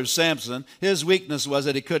the story of Samson, his weakness was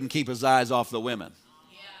that he couldn't keep his eyes off the women.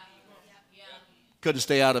 Couldn't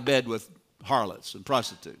stay out of bed with harlots and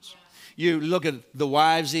prostitutes. You look at the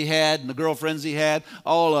wives he had and the girlfriends he had,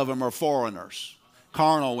 all of them are foreigners,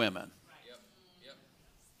 carnal women.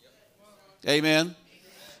 Amen?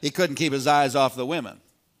 He couldn't keep his eyes off the women.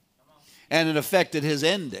 And it affected his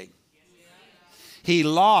ending. He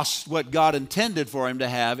lost what God intended for him to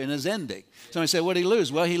have in his ending. Somebody said, what did he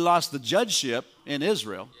lose? Well, he lost the judgeship in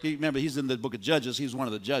Israel. Remember, he's in the book of Judges. He's one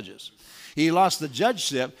of the judges. He lost the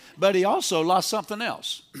judgeship, but he also lost something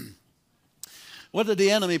else. What did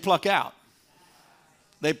the enemy pluck out?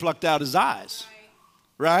 They plucked out his eyes.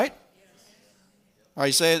 Right? Are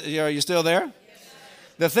you still there?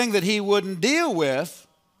 The thing that he wouldn't deal with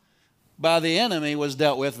by the enemy was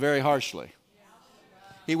dealt with very harshly.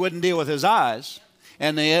 He wouldn't deal with his eyes,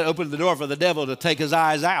 and they opened the door for the devil to take his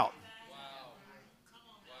eyes out.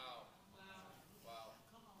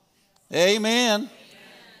 Amen.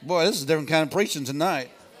 Boy, this is a different kind of preaching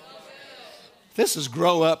tonight. This is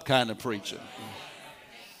grow up kind of preaching.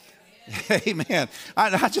 Amen.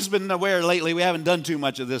 I've just been aware lately we haven't done too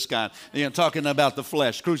much of this kind, talking about the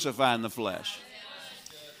flesh, crucifying the flesh.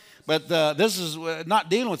 But this is not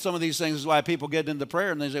dealing with some of these things is why people get into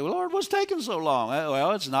prayer and they say, well, Lord, what's taking so long?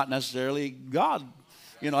 Well, it's not necessarily God,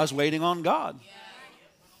 us waiting on God.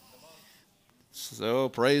 So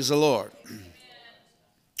praise the Lord.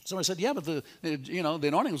 Somebody said, yeah, but the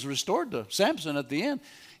anointing was restored to Samson at the end.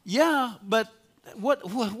 Yeah, but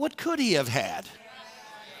what could he have had?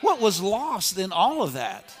 What was lost in all of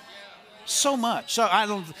that? So much. So I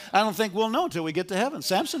don't think we'll know until we get to heaven.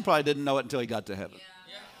 Samson probably didn't know it until he got to heaven.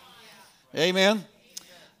 Amen.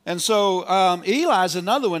 And so Eli's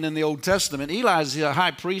another one in the Old Testament. Eli's the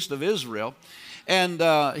high priest of Israel. And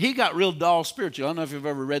he got real dull spiritually. I don't know if you've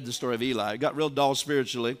ever read the story of Eli. He got real dull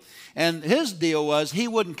spiritually. And his deal was he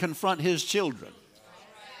wouldn't confront his children.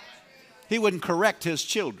 He wouldn't correct his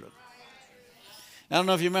children. I don't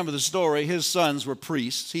know if you remember the story. His sons were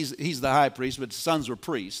priests. He's the high priest, but his sons were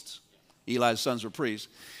priests. Eli's sons were priests.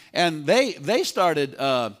 And they started,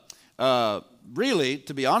 really,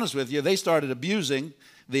 to be honest with you, they started abusing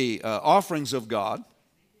the offerings of God.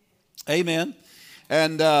 Amen.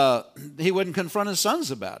 And he wouldn't confront his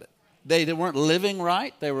sons about it. They weren't living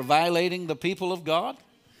right. They were violating the people of God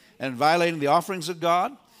and violating the offerings of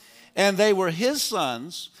God. And they were his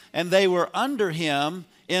sons, and they were under him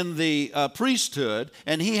in the priesthood,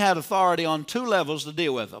 and he had authority on two levels to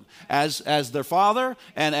deal with them, as their father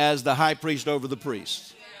and as the high priest over the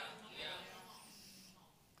priests.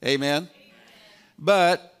 Amen.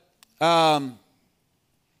 But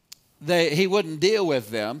he wouldn't deal with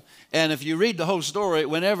them. And if you read the whole story,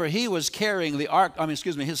 whenever he was carrying the ark,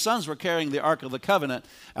 his sons were carrying the Ark of the Covenant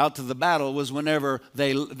out to the battle, was whenever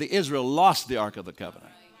the Israel lost the Ark of the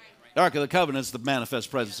Covenant. The Ark of the Covenant is the manifest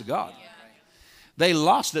presence of God. They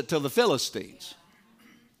lost it to the Philistines.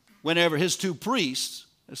 Whenever his two priests,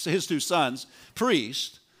 his two sons,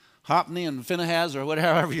 priests, Hophni and Phinehas, or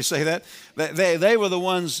whatever, however you say that, they were the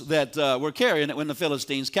ones that were carrying it when the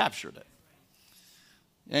Philistines captured it.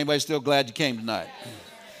 Anybody still glad you came tonight?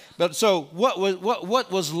 But so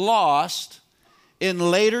what was lost in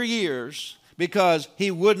later years because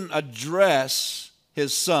he wouldn't address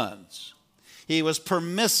his sons. He was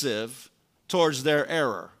permissive towards their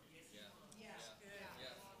error.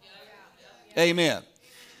 Amen.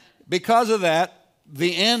 Because of that,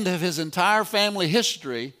 the end of his entire family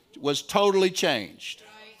history was totally changed.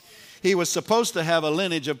 He was supposed to have a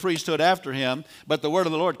lineage of priesthood after him, but the word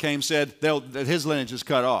of the Lord came and said that his lineage is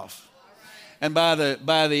cut off. And by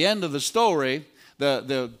the end of the story,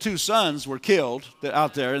 the two sons were killed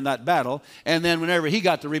out there in that battle. And then whenever he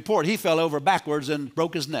got the report, he fell over backwards and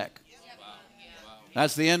broke his neck.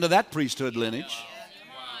 That's the end of that priesthood lineage.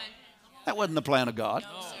 That wasn't the plan of God.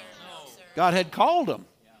 God had called them,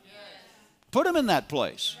 put them in that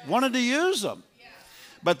place, wanted to use them.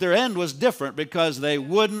 But their end was different because they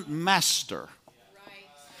wouldn't master.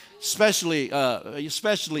 Especially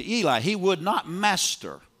Eli. He would not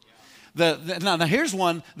master. Now here's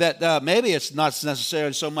one that maybe it's not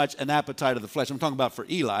necessarily so much an appetite of the flesh. I'm talking about for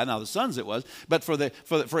Eli. Now the sons it was, but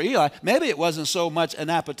for Eli, maybe it wasn't so much an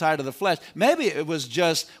appetite of the flesh. Maybe it was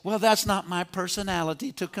just, well, that's not my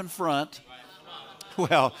personality to confront.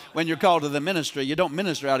 Well, when you're called to the ministry, you don't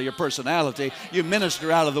minister out of your personality. You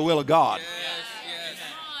minister out of the will of God.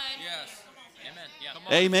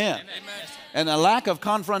 Amen. Amen. And a lack of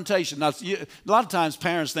confrontation. Now, a lot of times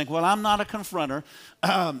parents think, well, I'm not a confronter.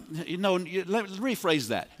 Let me rephrase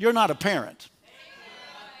that. You're not a parent.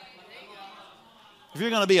 If you're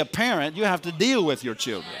going to be a parent, you have to deal with your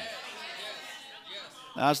children.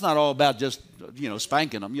 Now, it's not all about just,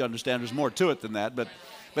 spanking them. You understand there's more to it than that.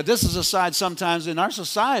 But this is a side sometimes in our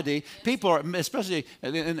society, people are, especially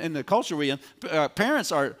in the culture we're in, parents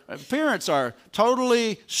are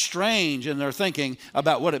totally strange in their thinking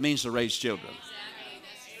about what it means to raise children.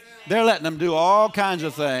 They're letting them do all kinds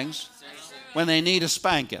of things when they need a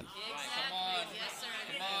spanking.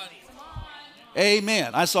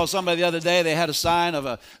 Amen. I saw somebody the other day, they had a sign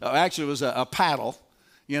of actually it was a paddle,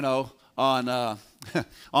 on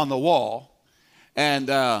on the wall. And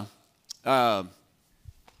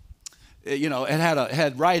it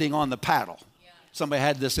had writing on the paddle. Somebody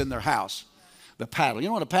had this in their house. The paddle. You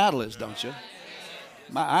know what a paddle is, don't you?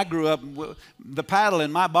 I grew up, the paddle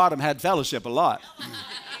in my bottom had fellowship a lot.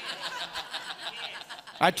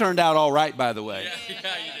 I turned out all right, by the way. Yeah, you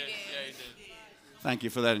did. Thank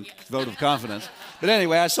you for that vote of confidence. But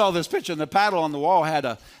anyway, I saw this picture, and the paddle on the wall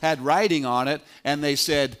had writing on it, and they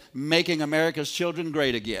said, "Making America's children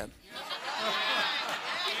great again."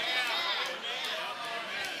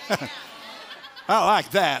 I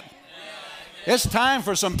like that. It's time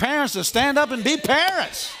for some parents to stand up and be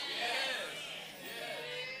parents.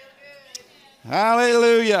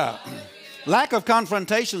 Hallelujah. Lack of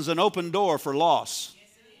confrontation is an open door for loss.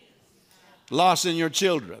 Loss in your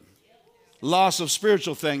children. Loss of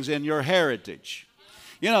spiritual things in your heritage.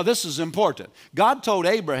 This is important. God told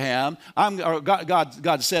Abraham,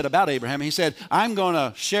 God said about Abraham, he said, I'm going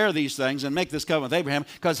to share these things and make this covenant with Abraham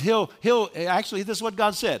because actually, this is what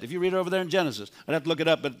God said. If you read it over there in Genesis, I'd have to look it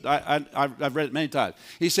up, but I've read it many times.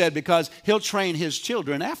 He said, because he'll train his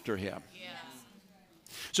children after him. Yes.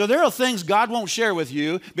 So there are things God won't share with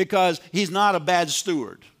you because he's not a bad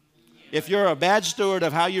steward. If you're a bad steward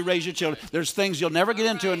of how you raise your children, there's things you'll never get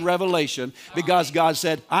into in Revelation because God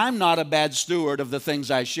said, I'm not a bad steward of the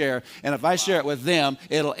things I share. And if I share it with them,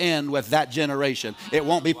 it'll end with that generation. It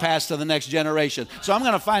won't be passed to the next generation. So I'm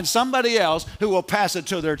going to find somebody else who will pass it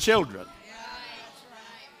to their children.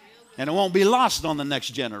 And it won't be lost on the next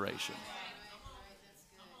generation.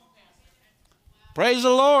 Praise the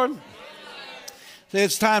Lord.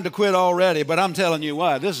 It's time to quit already, but I'm telling you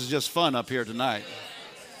what, this is just fun up here tonight.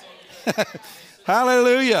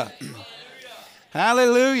 Hallelujah.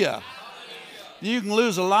 Hallelujah. You can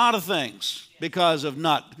lose a lot of things because of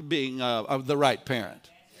not being the right parent.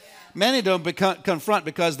 Many don't confront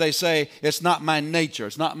because they say, it's not my nature,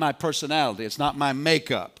 it's not my personality, it's not my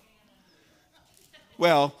makeup.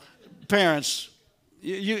 Well, parents,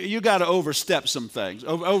 You got to overstep some things,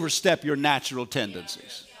 overstep your natural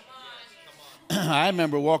tendencies. I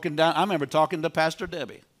remember talking to Pastor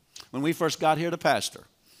Debbie when we first got here to pastor.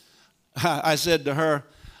 I said to her,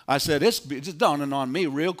 it's just dawning on me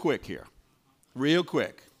real quick here, real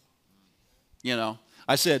quick. You know,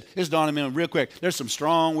 I said, it's dawning on me real quick. There's some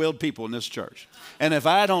strong-willed people in this church. And if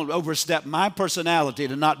I don't overstep my personality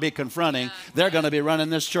to not be confronting, they're going to be running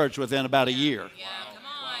this church within about a year. Yeah, come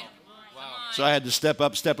on. So I had to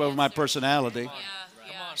step over my personality.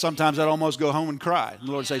 Sometimes I'd almost go home and cry. And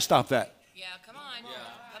the Lord would say, stop that. Yeah, come on.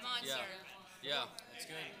 Come on, sir. Yeah, that's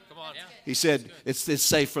good. Come on. He said, it's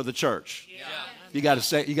safe for the church. Yeah. You got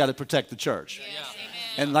to protect the church. Yes, amen.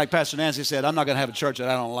 And like Pastor Nancy said, I'm not going to have a church that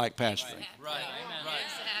I don't like pastoring. Right.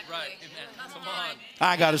 Exactly. Right. Amen. Come on.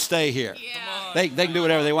 I got to stay here. Yeah. Come on. They can do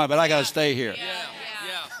whatever they want, but I got to stay here. Yeah.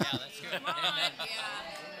 That's good. Come on. Yeah.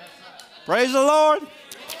 Praise the Lord.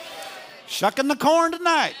 Shucking the corn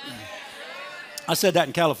tonight. I said that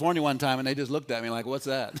in California one time, and they just looked at me like, what's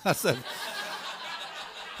that? I said,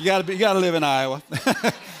 you got to live in Iowa.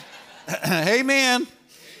 Amen.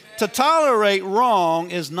 To tolerate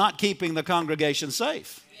wrong is not keeping the congregation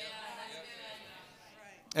safe.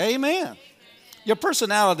 Amen. Your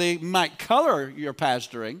personality might color your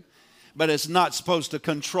pastoring, but it's not supposed to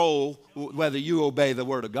control whether you obey the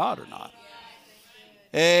Word of God or not.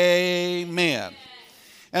 Amen.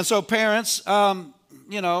 And so parents,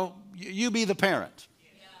 you be the parent.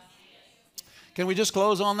 Can we just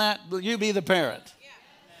close on that? You be the parent.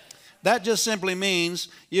 That just simply means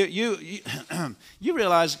you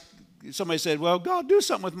realize. Somebody said, well, God, do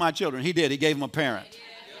something with my children. He did. He gave them a parent.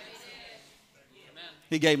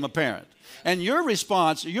 He gave them a parent. And your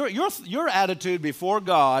response, your attitude before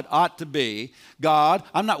God ought to be, God,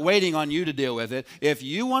 I'm not waiting on you to deal with it. If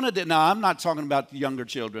you want to, now I'm not talking about younger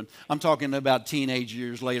children. I'm talking about teenage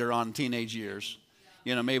years, later on teenage years.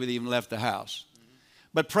 Maybe they even left the house.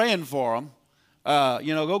 But praying for them,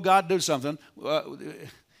 go, God, do something.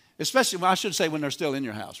 Especially, I should say when they're still in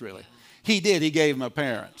your house, really. He did. He gave them a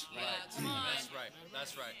parent.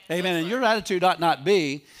 That's right. Amen. And your attitude ought not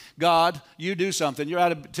be, God, you do something. Your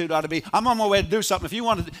attitude ought to be, I'm on my way to do something. If you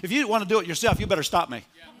want to do it yourself, you better stop me.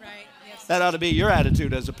 Right. Yes. That ought to be your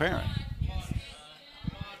attitude as a parent.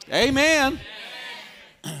 Amen.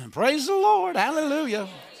 Praise the Lord. Hallelujah.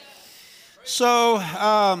 So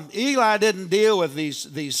Eli didn't deal with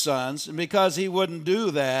these sons, and because he wouldn't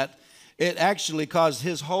do that, it actually caused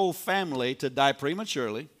his whole family to die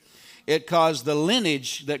prematurely. It caused the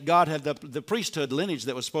lineage that God had, the priesthood lineage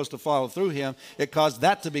that was supposed to follow through him, it caused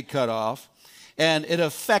that to be cut off. And it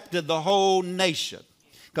affected the whole nation.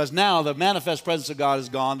 Because now the manifest presence of God is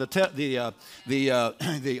gone. The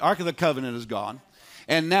Ark of the Covenant is gone.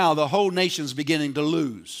 And now the whole nation's beginning to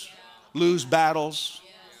lose battles.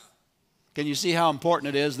 Can you see how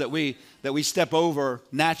important it is that we step over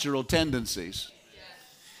natural tendencies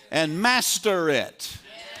and master it?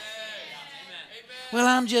 Well,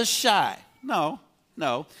 I'm just shy. No.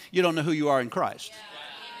 You don't know who you are in Christ.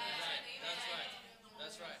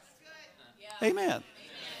 That's right. Amen.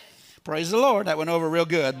 Praise the Lord. That went over real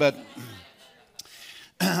good. But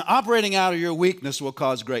operating out of your weakness will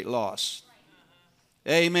cause great loss.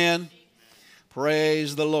 Amen.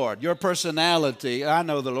 Praise the Lord. Your personality, I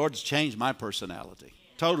know the Lord's changed my personality.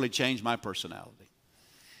 Totally changed my personality.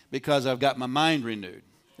 Because I've got my mind renewed.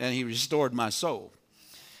 And He restored my soul.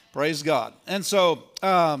 Praise God. And so,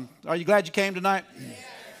 are you glad you came tonight? Yes.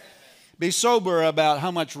 Be sober about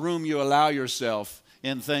how much room you allow yourself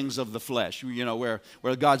in things of the flesh, where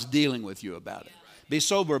God's dealing with you about it. Be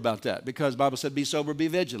sober about that, because the Bible said, be sober, be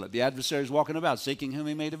vigilant. The adversary is walking about, seeking whom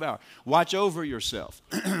he may devour. Watch over yourself.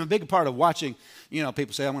 A big part of watching,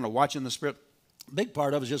 people say, I'm going to watch in the Spirit. A big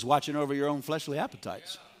part of it is just watching over your own fleshly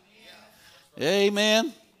appetites.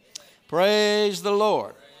 Amen. Praise the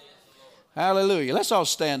Lord. Hallelujah. Let's all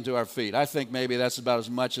stand to our feet. I think maybe that's about as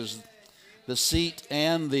much as the seat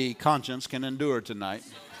and the conscience can endure tonight.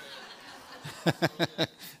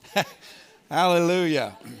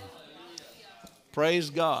 Hallelujah. Praise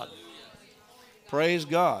God. Praise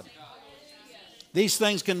God. These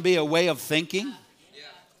things can be a way of thinking.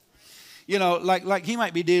 Like He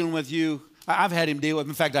might be dealing with you. I've had Him deal with,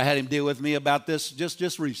 in fact, I had Him deal with me about this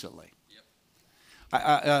just recently.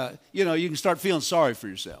 You can start feeling sorry for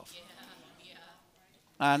yourself.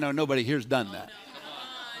 I know nobody here's done that.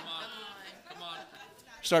 Come on.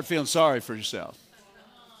 Start feeling sorry for yourself.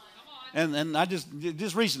 And I just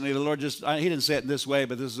recently, the Lord He didn't say it in this way,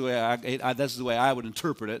 but this is the way I would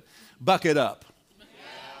interpret it. Buck it up.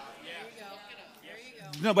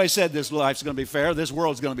 Nobody said this life's going to be fair. This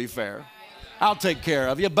world's going to be fair. I'll take care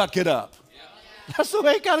of you. Buck it up. That's the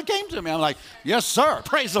way it kind of came to me. I'm like, yes, sir.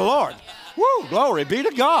 Praise the Lord. Woo, glory be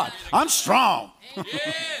to God. I'm strong.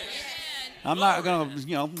 I'm not going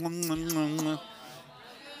to,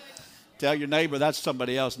 tell your neighbor that's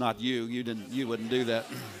somebody else, not you. You wouldn't do that.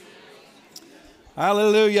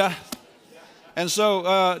 Hallelujah. And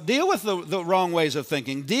so deal with the wrong ways of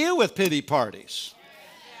thinking. Deal with pity parties.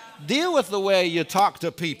 Deal with the way you talk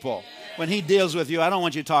to people. When he deals with you, I don't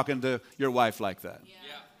want you talking to your wife like that.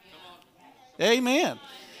 Amen.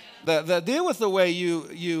 Deal with the way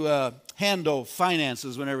you handle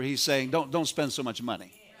finances whenever he's saying, don't spend so much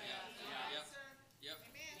money.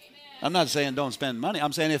 I'm not saying don't spend money.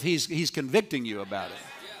 I'm saying if he's convicting you about it.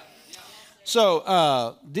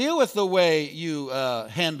 So deal with the way you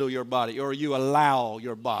handle your body, or you allow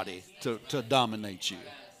your body to dominate you.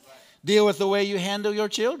 Deal with the way you handle your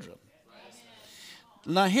children.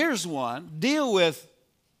 Now here's one. Deal with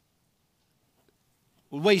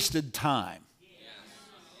wasted time.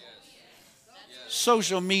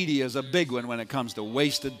 Social media is a big one when it comes to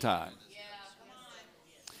wasted time.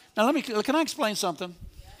 Now can I explain something?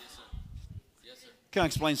 Can I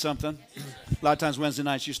explain something? A lot of times Wednesday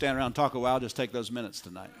nights you stand around and talk a while. Just take those minutes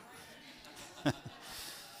tonight.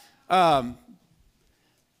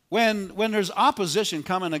 When there's opposition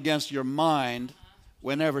coming against your mind,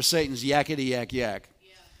 whenever Satan's yakety yak yak,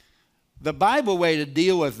 the Bible way to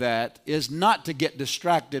deal with that is not to get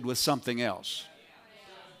distracted with something else.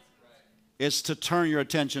 It's to turn your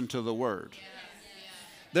attention to the Word.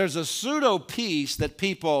 There's a pseudo peace that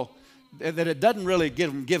it doesn't really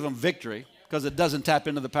give them victory, because it doesn't tap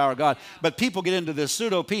into the power of God. But people get into this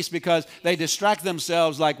pseudo peace because they distract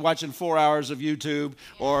themselves, like watching 4 hours of YouTube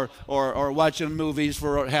or watching movies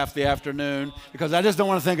for half the afternoon, because I just don't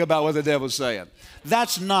want to think about what the devil's saying.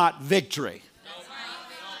 That's not victory.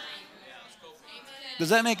 Does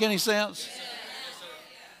that make any sense?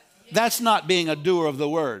 That's not being a doer of the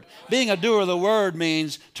Word. Being a doer of the Word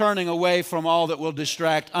means turning away from all that will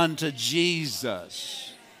distract unto Jesus.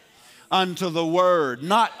 Unto the Word,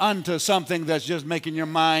 not unto something that's just making your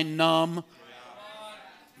mind numb.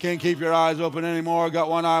 Can't keep your eyes open anymore. Got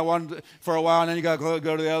one eye for a while, and then you got to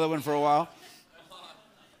go to the other one for a while.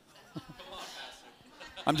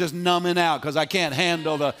 I'm just numbing out because I can't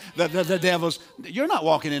handle the devil's. You're not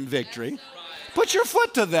walking in victory. Put your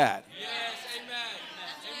foot to that.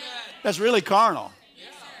 That's really carnal.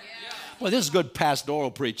 Well, this is good pastoral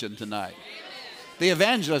preaching tonight. The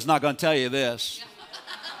evangelist's not going to tell you this.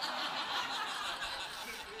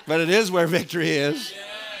 But it is where victory is.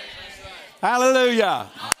 Hallelujah.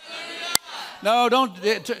 No, don't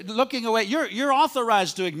looking away. You're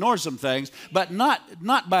authorized to ignore some things, but not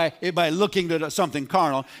by looking to something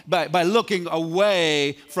carnal, but by looking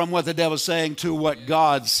away from what the devil's saying to what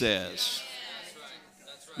God says.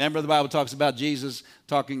 Remember, the Bible talks about Jesus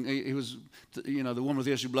talking. He was, the woman with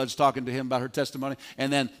the issue of blood's talking to him about her testimony,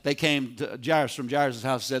 and then they came to Jairus from Jairus'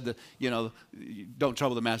 house, said that don't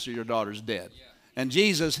trouble the master, your daughter's dead. And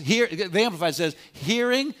Jesus, the Amplified says,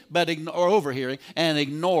 hearing or overhearing and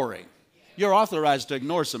ignoring. You're authorized to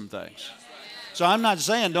ignore some things. So I'm not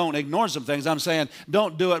saying don't ignore some things. I'm saying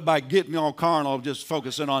don't do it by getting all carnal, just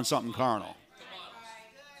focusing on something carnal.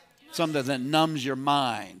 Something that numbs your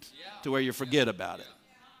mind to where you forget about it.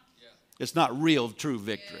 It's not real, true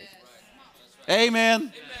victory.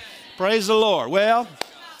 Amen. Praise the Lord. Well,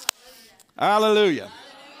 hallelujah.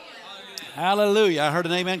 Hallelujah. I heard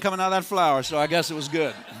an amen coming out of that flower, so I guess it was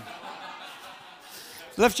good.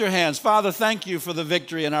 Lift your hands. Father, thank you for the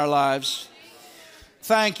victory in our lives.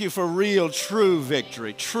 Thank you for real, true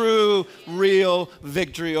victory. True, real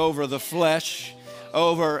victory over the flesh,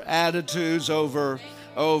 over attitudes, over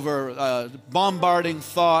bombarding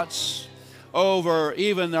thoughts, over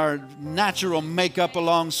even our natural makeup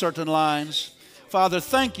along certain lines. Father,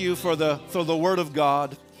 thank you for the Word of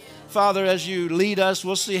God. Father, as you lead us,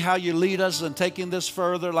 we'll see how you lead us in taking this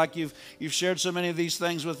further, like you've shared so many of these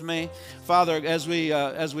things with me. Father, as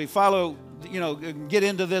we follow, get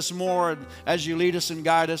into this more, and as you lead us and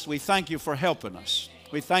guide us, we thank you for helping us.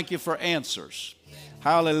 We thank you for answers.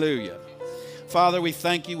 Hallelujah. Father, we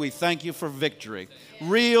thank you for victory.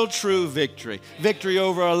 Real, true victory. Victory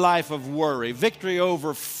over a life of worry. Victory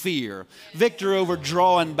over fear. Victory over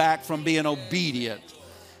drawing back from being obedient.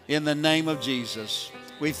 In the name of Jesus.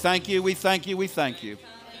 We thank you, we thank you, we thank you.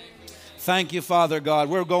 Thank you, Father God.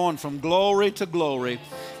 We're going from glory to glory.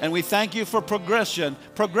 And we thank you for progression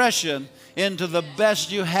into the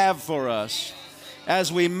best you have for us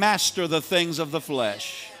as we master the things of the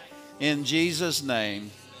flesh. In Jesus'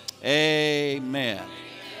 name, amen.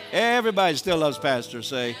 Everybody still loves Pastor.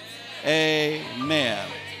 Say, amen.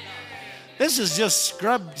 This is just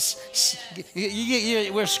scrub.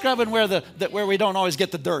 We're scrubbing where we don't always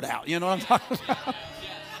get the dirt out. You know what I'm talking about?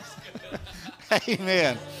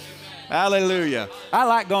 Amen. Hallelujah. I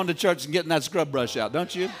like going to church and getting that scrub brush out,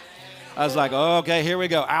 don't you? I was like, oh, okay, here we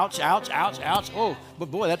go. Ouch, ouch, ouch, ouch. Oh, but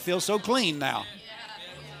boy, that feels so clean now.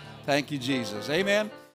 Thank you, Jesus. Amen.